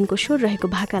साथमा उनको स्वर रहेको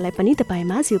भाकालाई पनि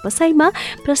तपाईँमा यो बसाइमा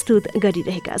प्रस्तुत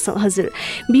गरिरहेका छौँ। हजुर,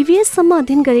 BBS सम्म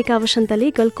अध्ययन गरेका वसन्तले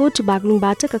गलकोट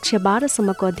बागलुङबाट कक्षा 12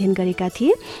 सम्मको अध्ययन गरेका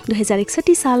थिए।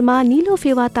 2061 सालमा निलो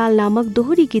फेवाताल नामक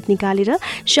दोहोरी गीत निकालेर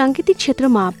साङ्गीतिक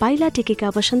क्षेत्रमा पाइला टेकेका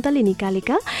वसन्तले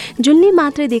निकालेका जुनले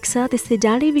मात्रै देख्छ त्यस्तै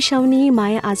डाँडे बिसाउने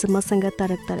माया आज मसँग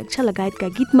तरक तरक छ लगायतका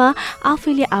गीतमा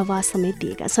आफैले आवाज समेत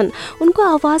दिएका छन्। उनको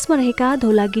आवाजमा रहेका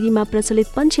धौलागिरीमा प्रचलित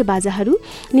पञ्चे बाजाहरू,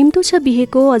 निम्तो छ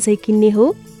बिहेको अझै किन्ने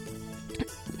हो,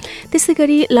 त्यसै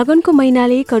गरी लगनको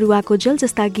महिनाले करुवाको जल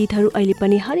जस्ता गीतहरू अहिले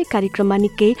पनि हरेक कार्यक्रममा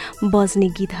निकै बज्ने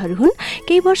गीतहरू हुन्।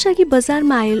 केही वर्ष अघि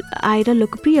बजारमा आएर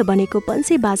लोकप्रिय बनेको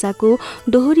पन्से बाजाको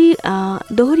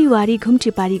दोहोरीवारी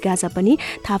घुम्टीपारी गाजा पनि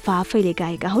थापा आफैले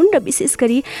गाएका हुन् र विशेष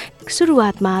गरी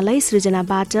सुरुवातमा लय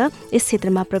सृजनाबाट यस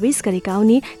क्षेत्रमा प्रवेश गरेका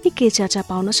उनी निकै चर्चा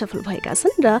पाउन सफल भएका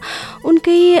छन् र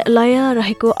उनकै लय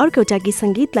रहेको अर्को एउटा गीत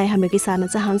सङ्गीतलाई हामी अघि सार्न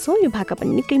चाहन्छौँ। यो भाका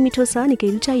पनि निकै मिठो छ, निकै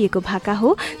रुचाइएको भाका हो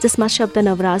जसमा शब्द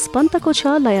नवराज पन्तको छ,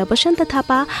 लय वसन्त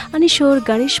थापा अनि स्वर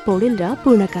गणेश पौडेल र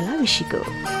पूर्णकला विशीको।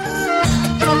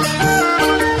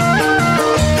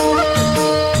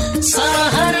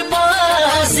 सहर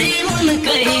बसी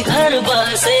उनकै घर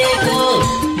बसेको,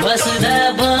 बस्दा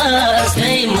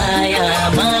बस्दै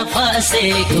मायामा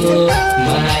फसेको,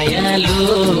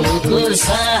 मायालुको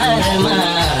सहरमा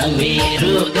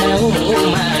मेरो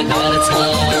गाउँमा घर छ।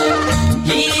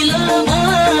 हिलो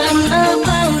भन्न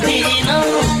पाउँदिनौ,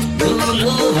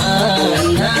 ठुलो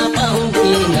भन्न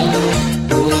पाउँदिनौ,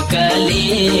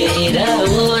 उकालेर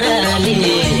ओराले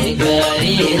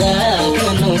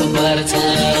गरिराख्नु पर्छ।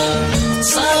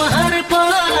 सहर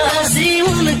पसी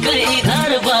उनकै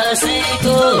घर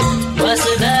बसेको,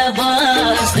 बस्दा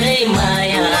बस्दै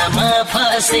मायामा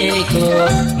फसेको,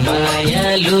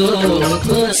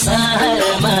 मायालुको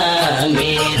सहरमा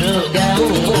मेरो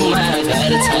गाउँमा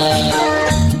घर छ।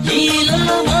 हिलो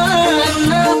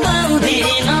भन्न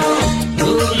पाउँदिनौ,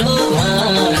 ठुलो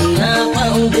भन्न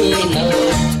पाउँदिनौ,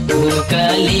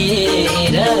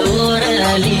 उकालेर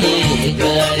ओराले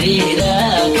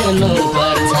गरिराख्नु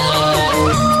पर्छ।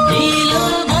 हिलो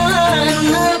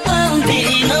भन्न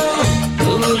पाउँदिनौ,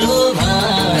 ठुलो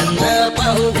भन्न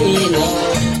पाउँदिनौ,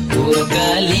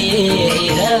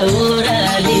 उकालेर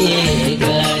ओराले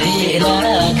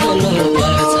गरिराख्नु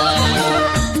पर्छ।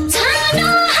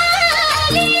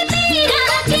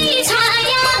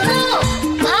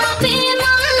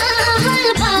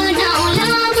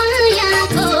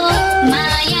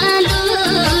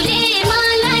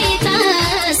 मलाई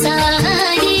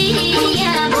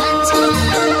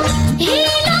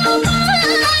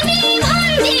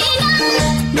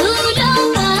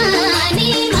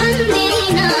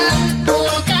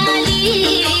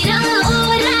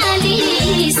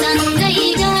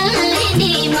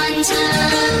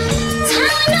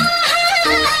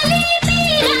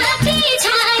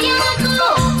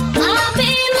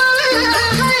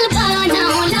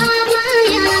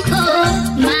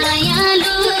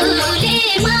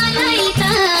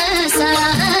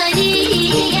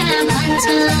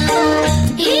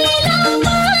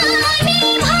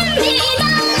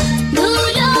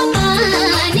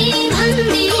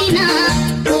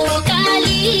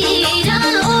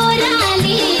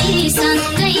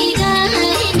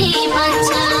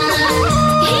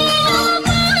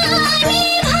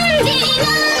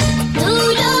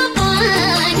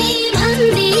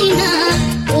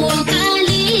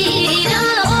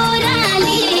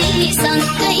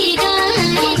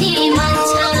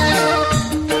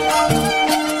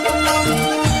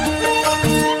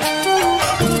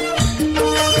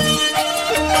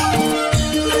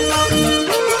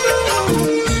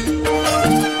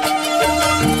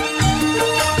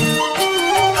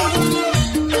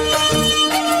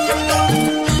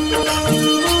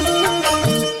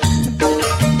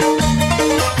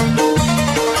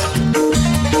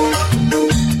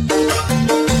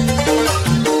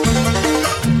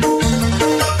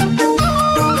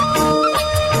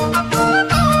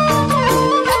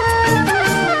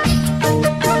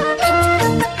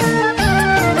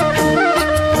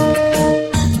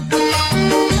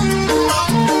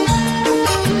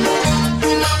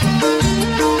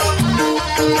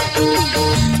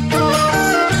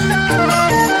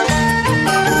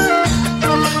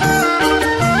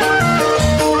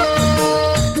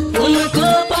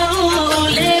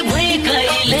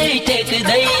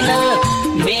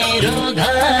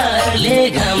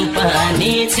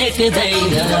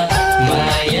छेक्दैन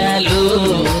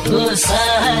मायालुको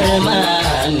सहरमा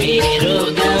मेरो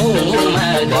गाउँमा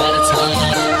घर छ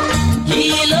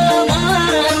हिलो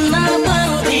भन्न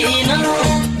पाउँदिन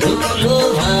ठुलो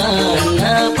भन्न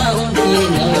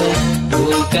पाउँदिन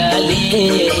उकाली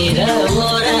र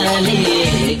ओराली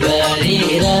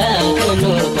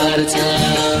गरिराख्नु पर्छ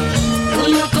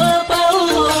उनको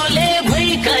पाउले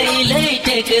भुइँ कहिल्यै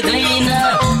टेक्दैन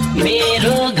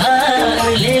मेरो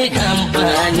घरले घाम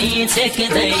पानी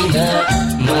छेक्दैन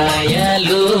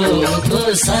मायालुको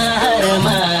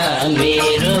सहरमा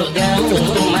मेरो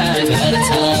गाउँमा घर छ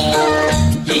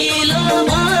हिलो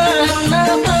भन्न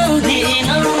पाउँदिन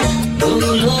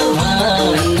ठुलो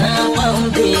भन्न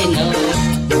पाउँदिन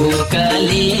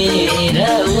उकाली र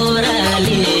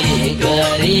ओराली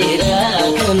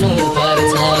गरिराख्नु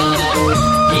पर्छ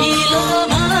हिलो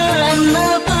भन्न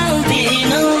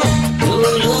पाउँदिन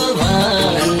ठुलो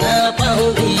भन्न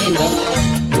पाउँदिन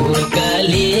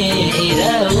उकाली र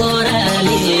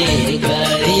ओराली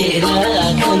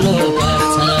गरिराख्नु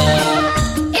पर्छ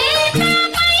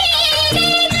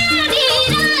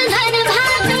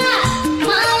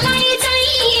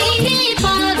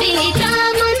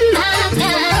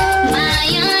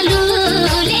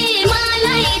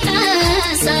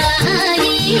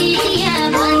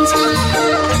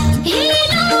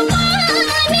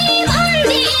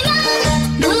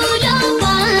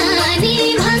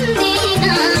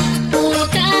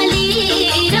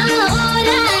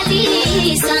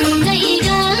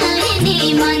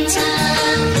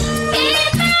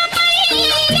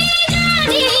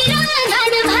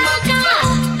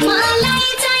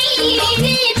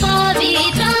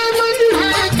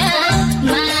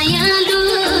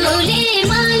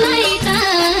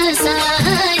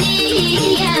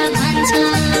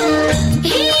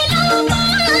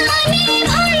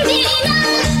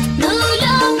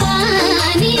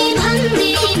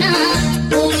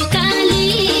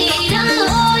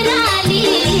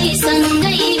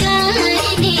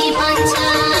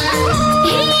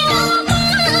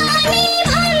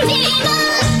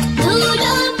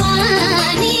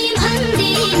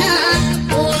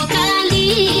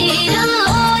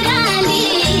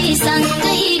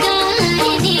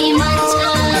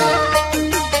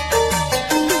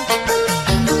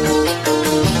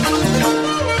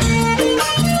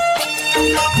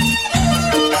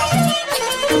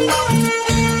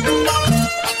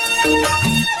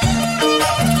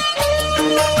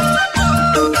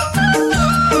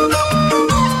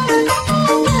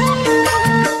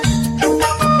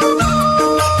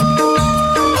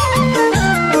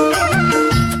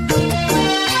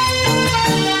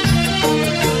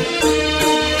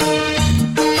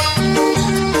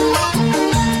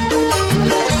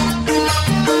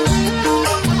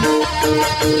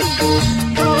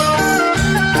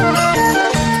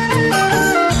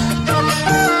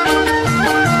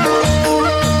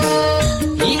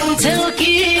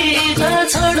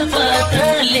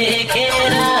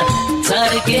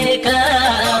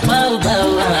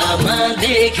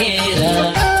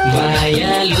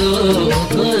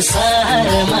मायालुको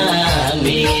सहरमा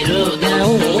मेरो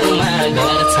गाउँमा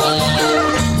घर छ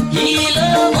हिलो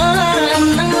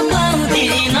भन्न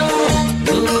पाउँदिन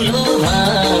ठुलो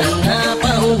भन्न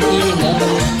पाउँदिन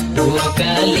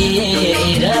उकाली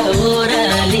र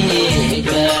ओराली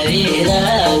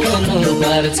गरिराख्नु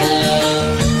पर्छ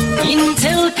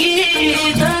हिँड्छौ कि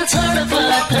त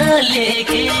छोडपत्र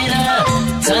लेखेर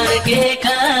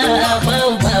छर्केका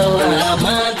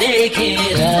बाउबाउमा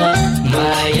देखेर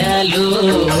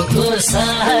मायालुको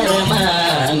सहरमा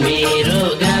मेरो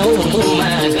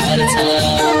गाउँमा घर छ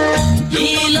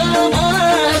हिलो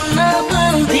भन्न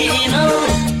पाउँदिन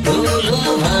ठुलो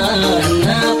भन्न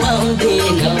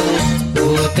पाउँदिन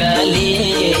उकाली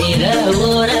र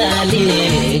ओराली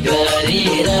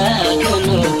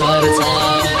गरिराख्नु पर्छ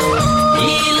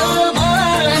हिलो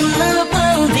भन्न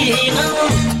पाउँदिन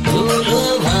ठुलो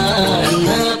भन्न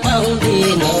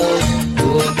पाउँदिन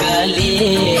उकाली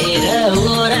र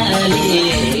ओराली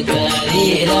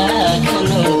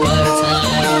गरिराख्नु पर्छ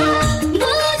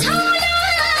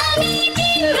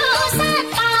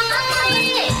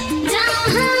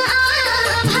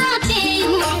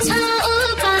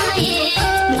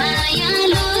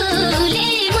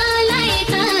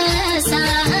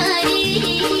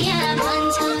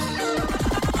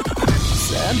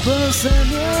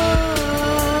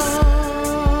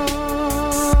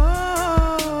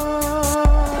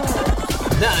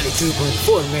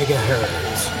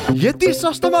Megahertz. यति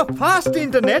सस्तोमा फास्ट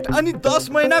इन्टरनेट अनि 10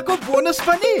 महिनाको बोनस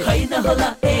पनि हैन होला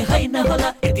हैन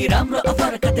होला यति राम्रो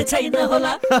अफर कतै छैन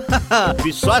होला।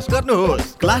 विश्वास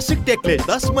गर्नुहोस्, क्लासिक टेकले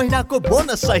 10 महिनाको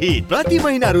बोनस सहित प्रति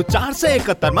महिना रु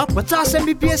 471 मा 50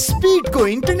 MBPS स्पिडको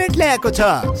इन्टरनेट ल्याएको छ।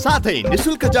 साथै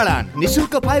निशुल्क जडान,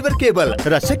 निशुल्क फाइबर केबल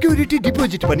र सेक्युरिटी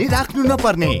डिपोजिट पनि राख्नु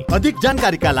नपर्ने। अधिक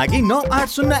जानकारीका लागि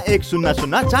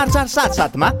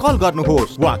 9801004477 मा कल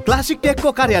गर्नुहोस् वा क्लासिक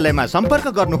टेकको कार्यालयमा सम्पर्क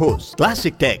गर्नुहोस्।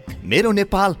 क्लासिक टेक, मेरो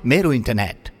नेपाल मेरो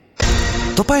इन्टरनेट।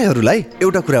 तपाईहरुलाई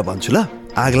एउटा कुरा भन्छु ल,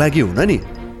 आगलागी हुन नि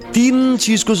 3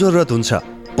 चीजको जरुरत हुन्छ।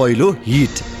 पहिलो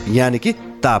हिट यानी कि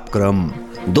तापक्रम,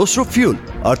 दोस्रो फ्युल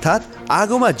अर्थात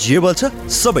आगोमा जे बल्छ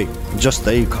सबै,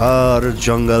 जस्तै घर,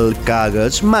 जंगल,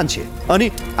 कागज, मान्छे।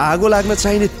 अनि आगो लाग्न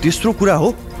चाहिने तेस्रो कुरा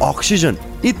हो अक्सिजन।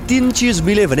 यी 3 चीज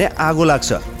मिले भने आगो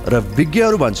लाग्छ र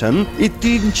विज्ञहरू भन्छन् यी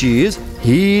 3 चीज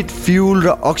हिट, फ्युल र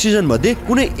अक्सिजन मध्ये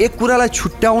कुनै एक कुरालाई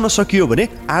छुट्याउन सकियो भने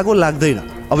आगो लाग्दैन।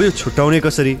 अब यो छुट्याउने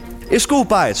कसरी? यसको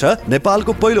उपाय छ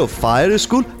नेपालको पहिलो फायर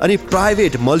स्कुल अनि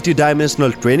private multi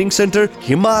dimensional training centre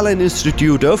Himalayan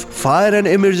institute of fire and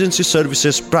emergency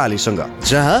services प्रालीसँग,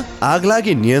 जहाँ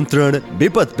आगलागी नियन्त्रण,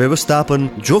 विपद व्यवस्थापन,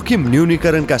 जोखिम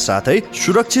न्यूनीकरणका साथै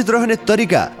सुरक्षित रहने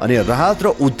तरिका अनि राहत र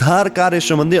उद्धार कार्य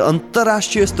सम्बन्धी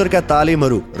अन्तर्राष्ट्रिय स्तरका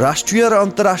तालिमहरू राष्ट्रिय र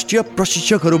अन्तर्राष्ट्रिय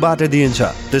प्रशिक्षकहरूबाट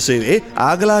दिइन्छ। त्यसैले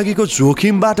आगलागीको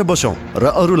जोखिमबाट बचौं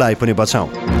र अरूलाई पनि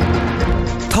बचाउँ।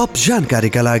 थप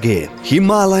जानकारीका लागि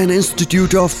Himalayan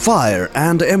institute of fire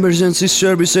and emergency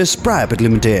services private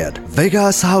limited,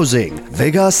 Vegas housing,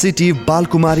 Vegas city,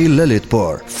 Balkumari,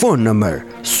 Lalitpur. Phone number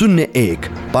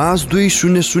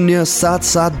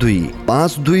 0152000772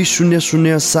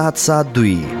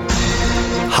 52000772।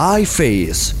 High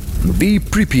face, be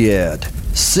prepared,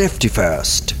 safety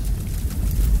first.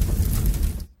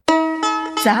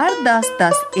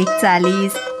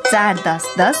 4-10-10-41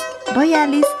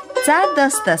 4-10-10-42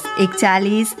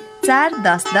 4-10-10-41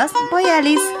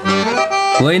 4-10-10-42।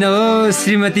 होइन हो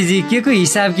श्रीमतीजी, के को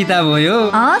हिसाब किताब हो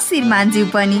यो? श्रीमानज्यू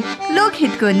पनि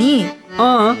लोकहितको नि।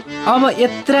 अब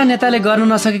यत्र नेताले गर्नु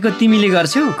नसकेको तिमीले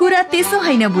गर्छौ? कुरा त्यसो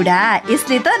होइन बुढा,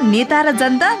 यसले त नेता र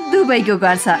जनता दुवैको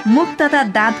गर्छ। मुख तथा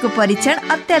दाँतको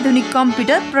परीक्षण अत्याधुनिक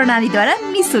कम्प्युटर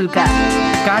प्रणालीद्वारा निशुल्क।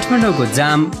 काठमाडौँको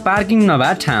जाम, पार्किङ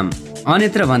नभए ठाम,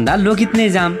 अन्यत्र भन्दा लोकहित नै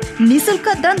जाम। निशुल्क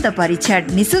दन्त परीक्षण,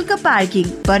 निशुल्क पार्किङ,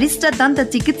 वरिष्ठ दन्त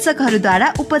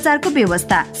चिकित्सकहरूद्वारा उपचारको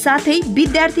व्यवस्था, साथै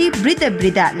विद्यार्थी, वृद्ध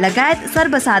वृद्धा लगायत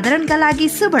सर्वसाधारणका लागि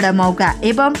सुवर्ण मौका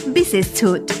एवं विशेष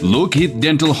छुट। लोकहित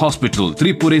dental hospital,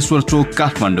 Tripureshwor Chowk,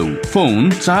 Kathmandu.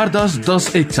 Phone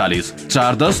 4-10-10-41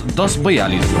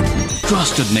 4-10-10-42।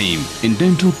 Trusted name in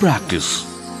dental practice.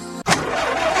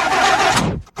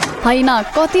 होइन,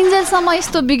 कतिन्जेलसम्म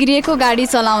यस्तो बिग्रिएको गाडी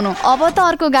चलाउनु? अब त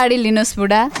अर्को गाडी लिनुहोस्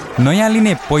बुढा। नयाँ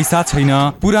लिने पैसा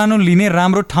छैन, पुरानो लिने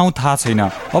राम्रो ठाउँ थाहा छैन,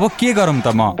 अब के गरौँ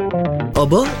त म?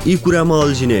 अब यी कुरामा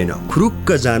अल्झिने होइन,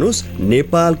 खुरुक्क जानुस्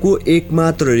नेपालको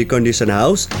एकमात्र रिकन्डिसन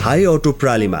हाउस हाई अटो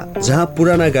प्रालीमा, जहाँ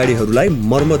पुराना गाडीहरूलाई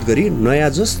मर्मत गरी नयाँ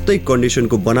जस्तै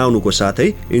कन्डिसनको बनाउनुको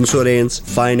साथै इन्स्योरेन्स,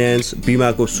 फाइनान्स,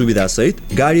 बिमाको सुविधा सहित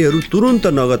गाडीहरू तुरुन्त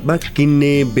नगदमा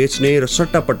किन्ने, बेच्ने र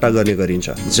सट्टापट्टा गर्ने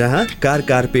गरिन्छ। जहाँ car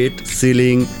carpet,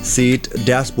 ceiling, seat,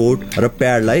 dashboard र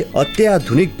प्याडलाई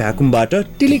अत्याधुनिक भ्याकुमबाट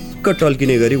टिलिक्क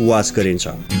टल्किने गरी वास गरिन्छ।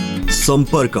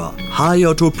 सम्पर्क high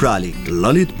auto प्राली,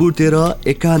 Lalitpur 13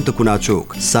 Ekanta Kuna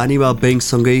Chowk, Sanima bank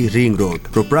सँगै ring road.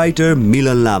 Proprietor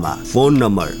Milan Lama. Phone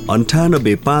number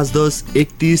 985110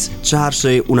 31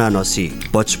 479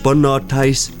 55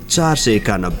 28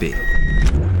 491।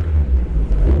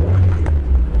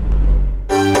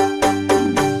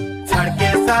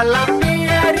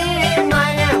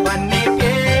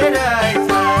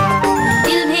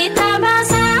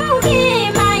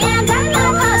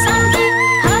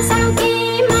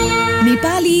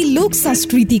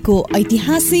 संस्कृतिको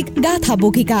ऐतिहासिक गाथा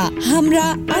बोकेका हाम्रा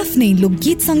आफ्नै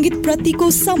लोकगीत संगीत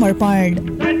प्रतिको समर्पण।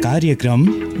 कार्यक्रम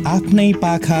आफ्नै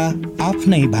पाखा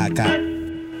आफ्नै भाका।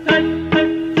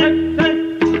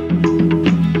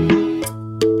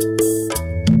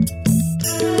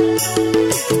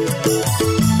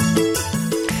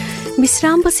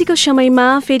 विश्रामपछिको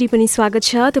समयमा फेरि पनि स्वागत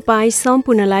छ तपाईँ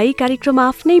सम्पूर्णलाई। कार्यक्रम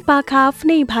आफ्नै पाखा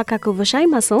आफ्नै भाकाको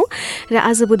बसाइमा छौँ र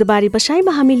आज बुधबारे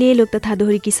बसाइमा हामीले लोक तथा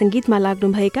दोहोरीकी सङ्गीतमा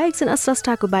लाग्नुभएका एकजना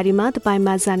स्रष्टाको बारेमा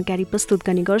तपाईँमा जानकारी प्रस्तुत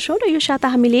गर्ने गर्छौँ र यो साता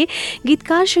हामीले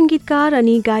गीतकार, सङ्गीतकार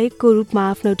अनि गायकको रूपमा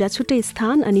आफ्नो एउटा छुट्टै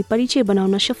स्थान अनि परिचय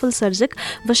बनाउन सफल सर्जक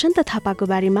वसन्त थापाको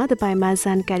बारेमा तपाईँमा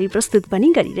जानकारी प्रस्तुत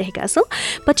पनि गरिरहेका छौँ।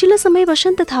 पछिल्लो समय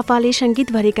वसन्त थापाले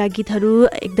सङ्गीत भरेका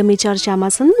गीतहरू एकदमै चर्चामा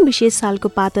छन्। विशेष सालको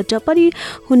पात टपरी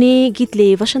हुने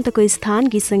गीतले वसन्तको स्थान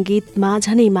गीत सङ्गीतमा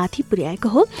झनै माथि पुर्याएको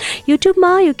हो।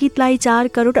 युट्युबमा यो गीतलाई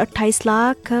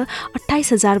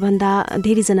 4,28,28,000 भन्दा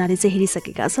धेरैजनाले चाहिँ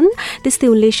हेरिसकेका छन्।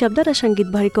 त्यस्तै उनले शब्द र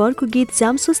सङ्गीत भरेको अर्को गीत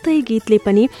जाम सुस्तै गीतले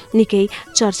पनि निकै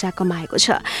चर्चा कमाएको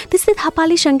छ। त्यस्तै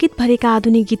थापाले सङ्गीत भरेका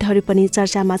आधुनिक गीतहरू पनि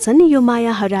चर्चामा छन्। यो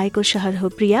माया हराएको सहर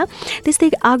हो प्रिया,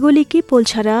 त्यस्तै आगोले के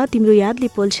पोल्छ र तिम्रो यादले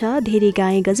पोल्छ, धेरै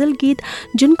गाए गजल गीत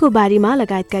जुनको बारीमा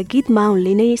लगायतका गीतमा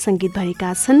उनले नै सङ्गीत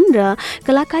भरेका छन् र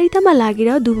कलाकारितामा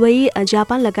लागेर दुबई,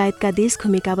 जापान लगायतका देश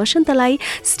घुमेका वसन्तलाई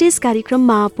स्टेज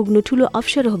कार्यक्रममा पुग्नु ठूलो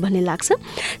अवसर हो भन्ने लाग्छ।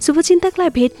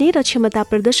 शुभचिन्तकलाई भेट्ने र क्षमता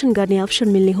प्रदर्शन गर्ने अवसर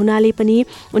मिल्ने हुनाले पनि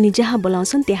उनी जहाँ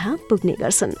बोलाउँछन् त्यहाँ पुग्ने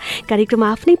गर्छन्। कार्यक्रम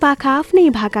आफ्नै पाखा आफ्नै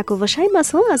भाकाको बसाइमा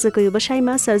छौँ। आजको यो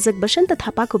बसाइमा सर्जक वसन्त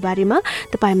थापाको बारेमा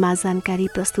तपाईँमा जानकारी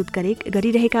प्रस्तुत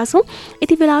गरिरहेका छौँ।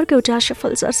 यति बेला अर्को एउटा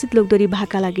सफल चर्चित लोकदोरी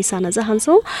भाकालाई अघि सार्न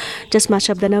चाहन्छौँ, जसमा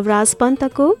शब्द नवराज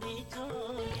पन्तको,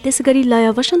 त्यसै गरी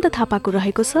लय वसन्त थापाको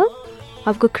रहेको छ।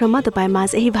 अबको क्रममा तपाईँमा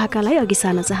यही भाकालाई अघि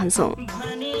सार्न चाहन्छौँ।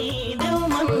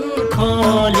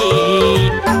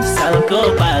 सालको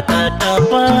पाता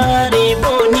टपरी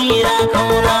बुनी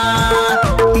राखौला,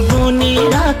 बुनी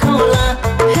राखौला,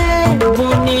 हे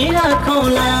बुनी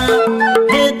राखौला,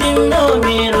 हे तिम्रो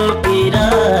मेरो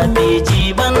पिराती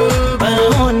जीवन भर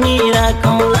हुनी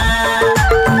राखौला।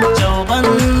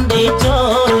 चौबन्दी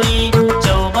चोली,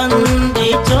 चौबन्दी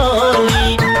चोली,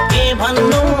 के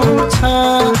भन्नु छ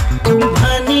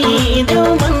भनिदेऊ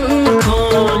मन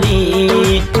खोली,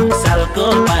 सालको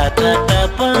पाता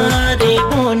टपरी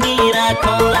बुनी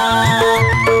राखौला,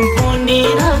 बुनी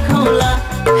राखौला,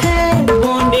 हे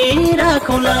बुनी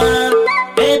राखौला,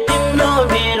 हे तिम्रो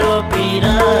मेरो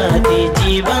पिराती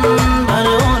जीवन भर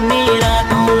हुनी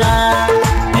राखौला,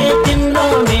 हे तिम्रो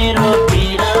मेरो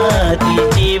पिराती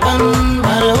जीवन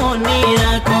भर हुनी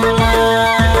राखौला।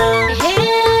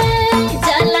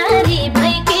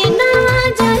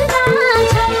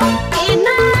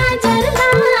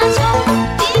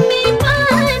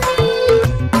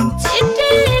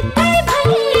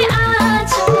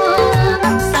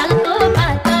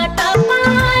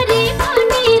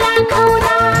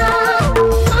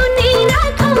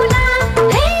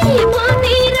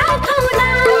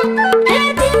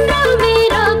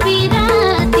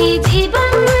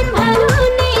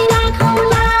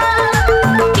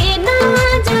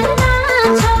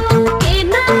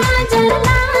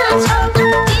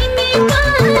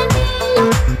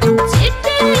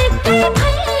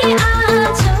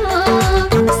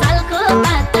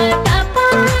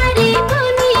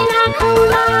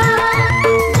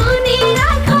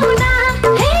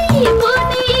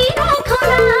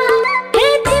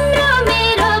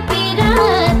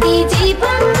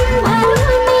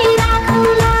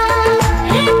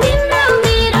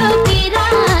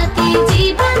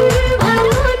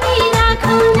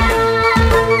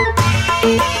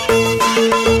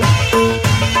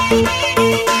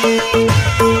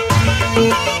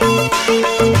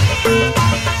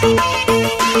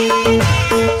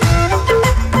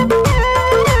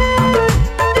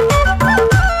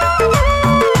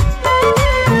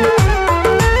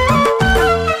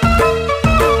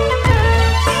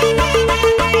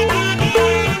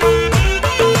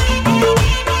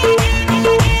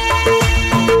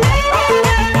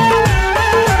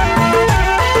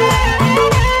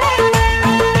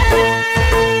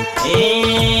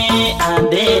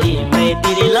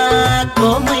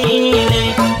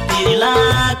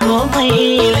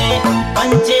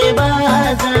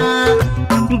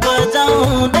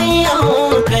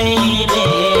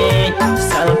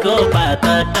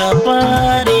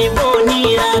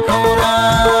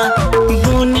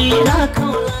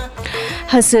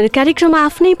 हजुर, कार्यक्रम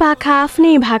आफ्नै पाखा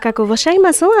आफ्नै भाकाको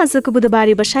बसाइमा छौँ। आजको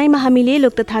बुधबारे बसाइमा हामीले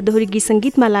लोक तथा दोहोरी गीत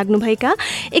सङ्गीतमा लाग्नुभएका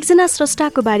एकजना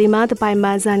स्रष्टाको बारेमा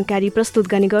तपाईँमा जानकारी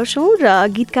प्रस्तुत गर्ने गर्छौँ र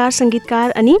गीतकार,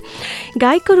 सङ्गीतकार अनि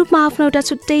गायकको रूपमा आफ्नो एउटा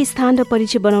छुट्टै स्थान र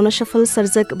परिचय बनाउन सफल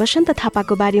सर्जक वसन्त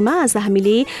थापाको बारेमा आज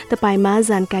हामीले तपाईँमा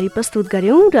जानकारी प्रस्तुत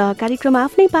गऱ्यौँ र कार्यक्रम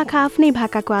आफ्नै पाखा आफ्नै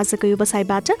भाकाको आजको यो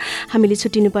बसाइबाट हामीले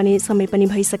छुट्टिनुपर्ने समय पनि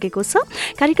भइसकेको छ।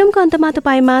 कार्यक्रमको अन्तमा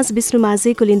तपाईँमा विष्णु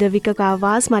माझी कुलिन्द्र विकको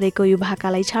आवाजमा रहेको यो भाकालाई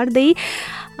छाड्दै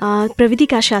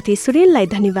प्रविधिका साथी सुरेललाई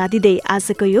धन्यवाद दिँदै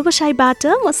आजको यो बसाइबाट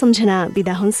म सम्झना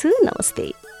बिदा हुन्छु।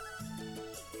 नमस्ते।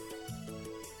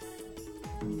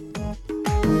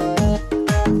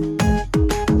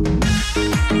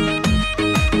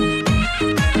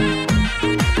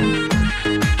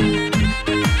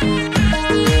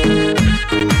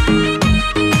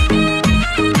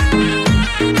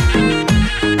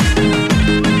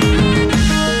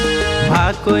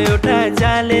 भाको एउटा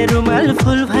जाले रुमाल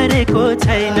फुल भरेको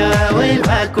छैन, ओइ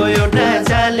भाको एउटा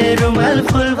जाले रुमाल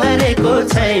फुल भरेको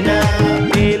छैन,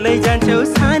 बेलै जान्छौ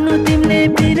सानो तिमीले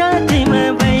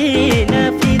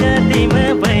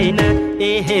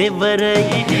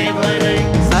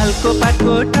सालको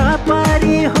पातको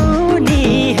टपरी हुनी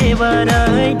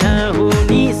हेबरै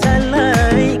नहुनी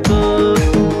सल्लाइको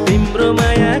तिम्रो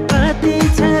माया कति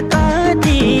छ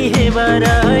कति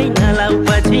हेबरै नलाउ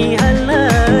पछि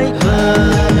हल्लाइको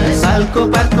सालको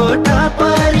पातको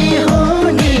टपरी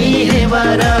हुनी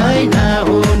हेबरै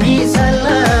नहुनी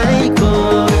सल्लाइको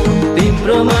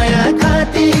तिम्रो माया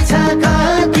कति छ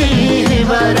कति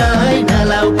हेबरै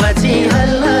नलाउ पछि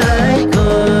हल्लाइको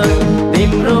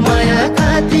तिम्रो माया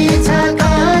कति छ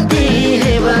कति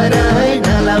हेबरै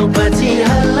नलाउ पछि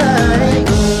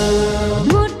हल्लाइको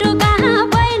मुटु कहाँ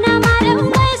बैन मार्यौ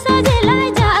मै सजिलै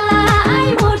जलाई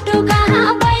मुटु कहाँ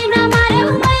बैन मार्यौ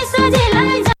मै सजिलै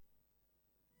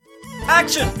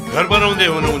एक्सन घर बनाउँदै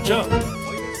हुनुहुन्छ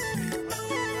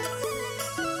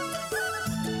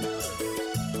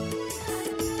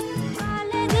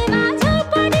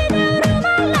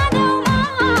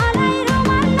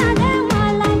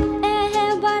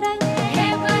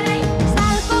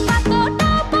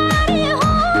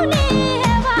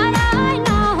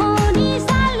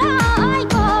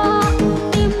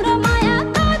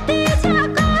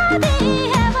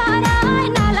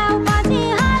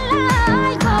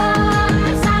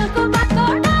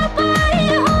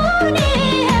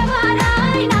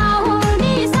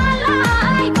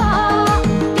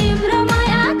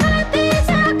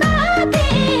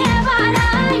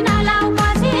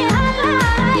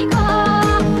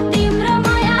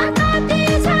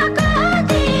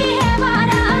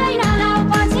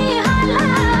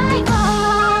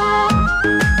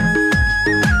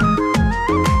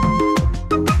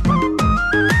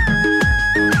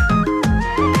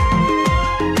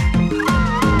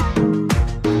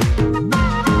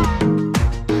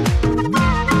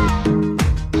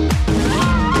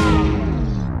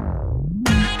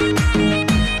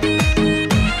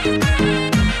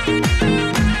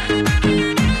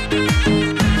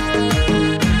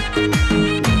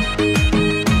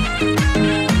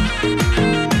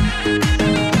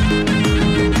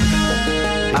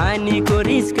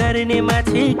गर्ने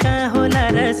माछी कहाँ होला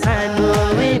र सानो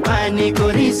पानीको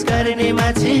रिस गर्ने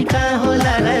माछी कहाँ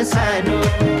होला र सानो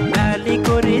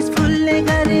बालीको रिस फुल्ने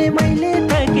गरे मैले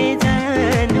तके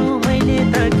जानु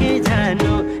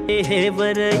ए हे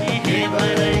बर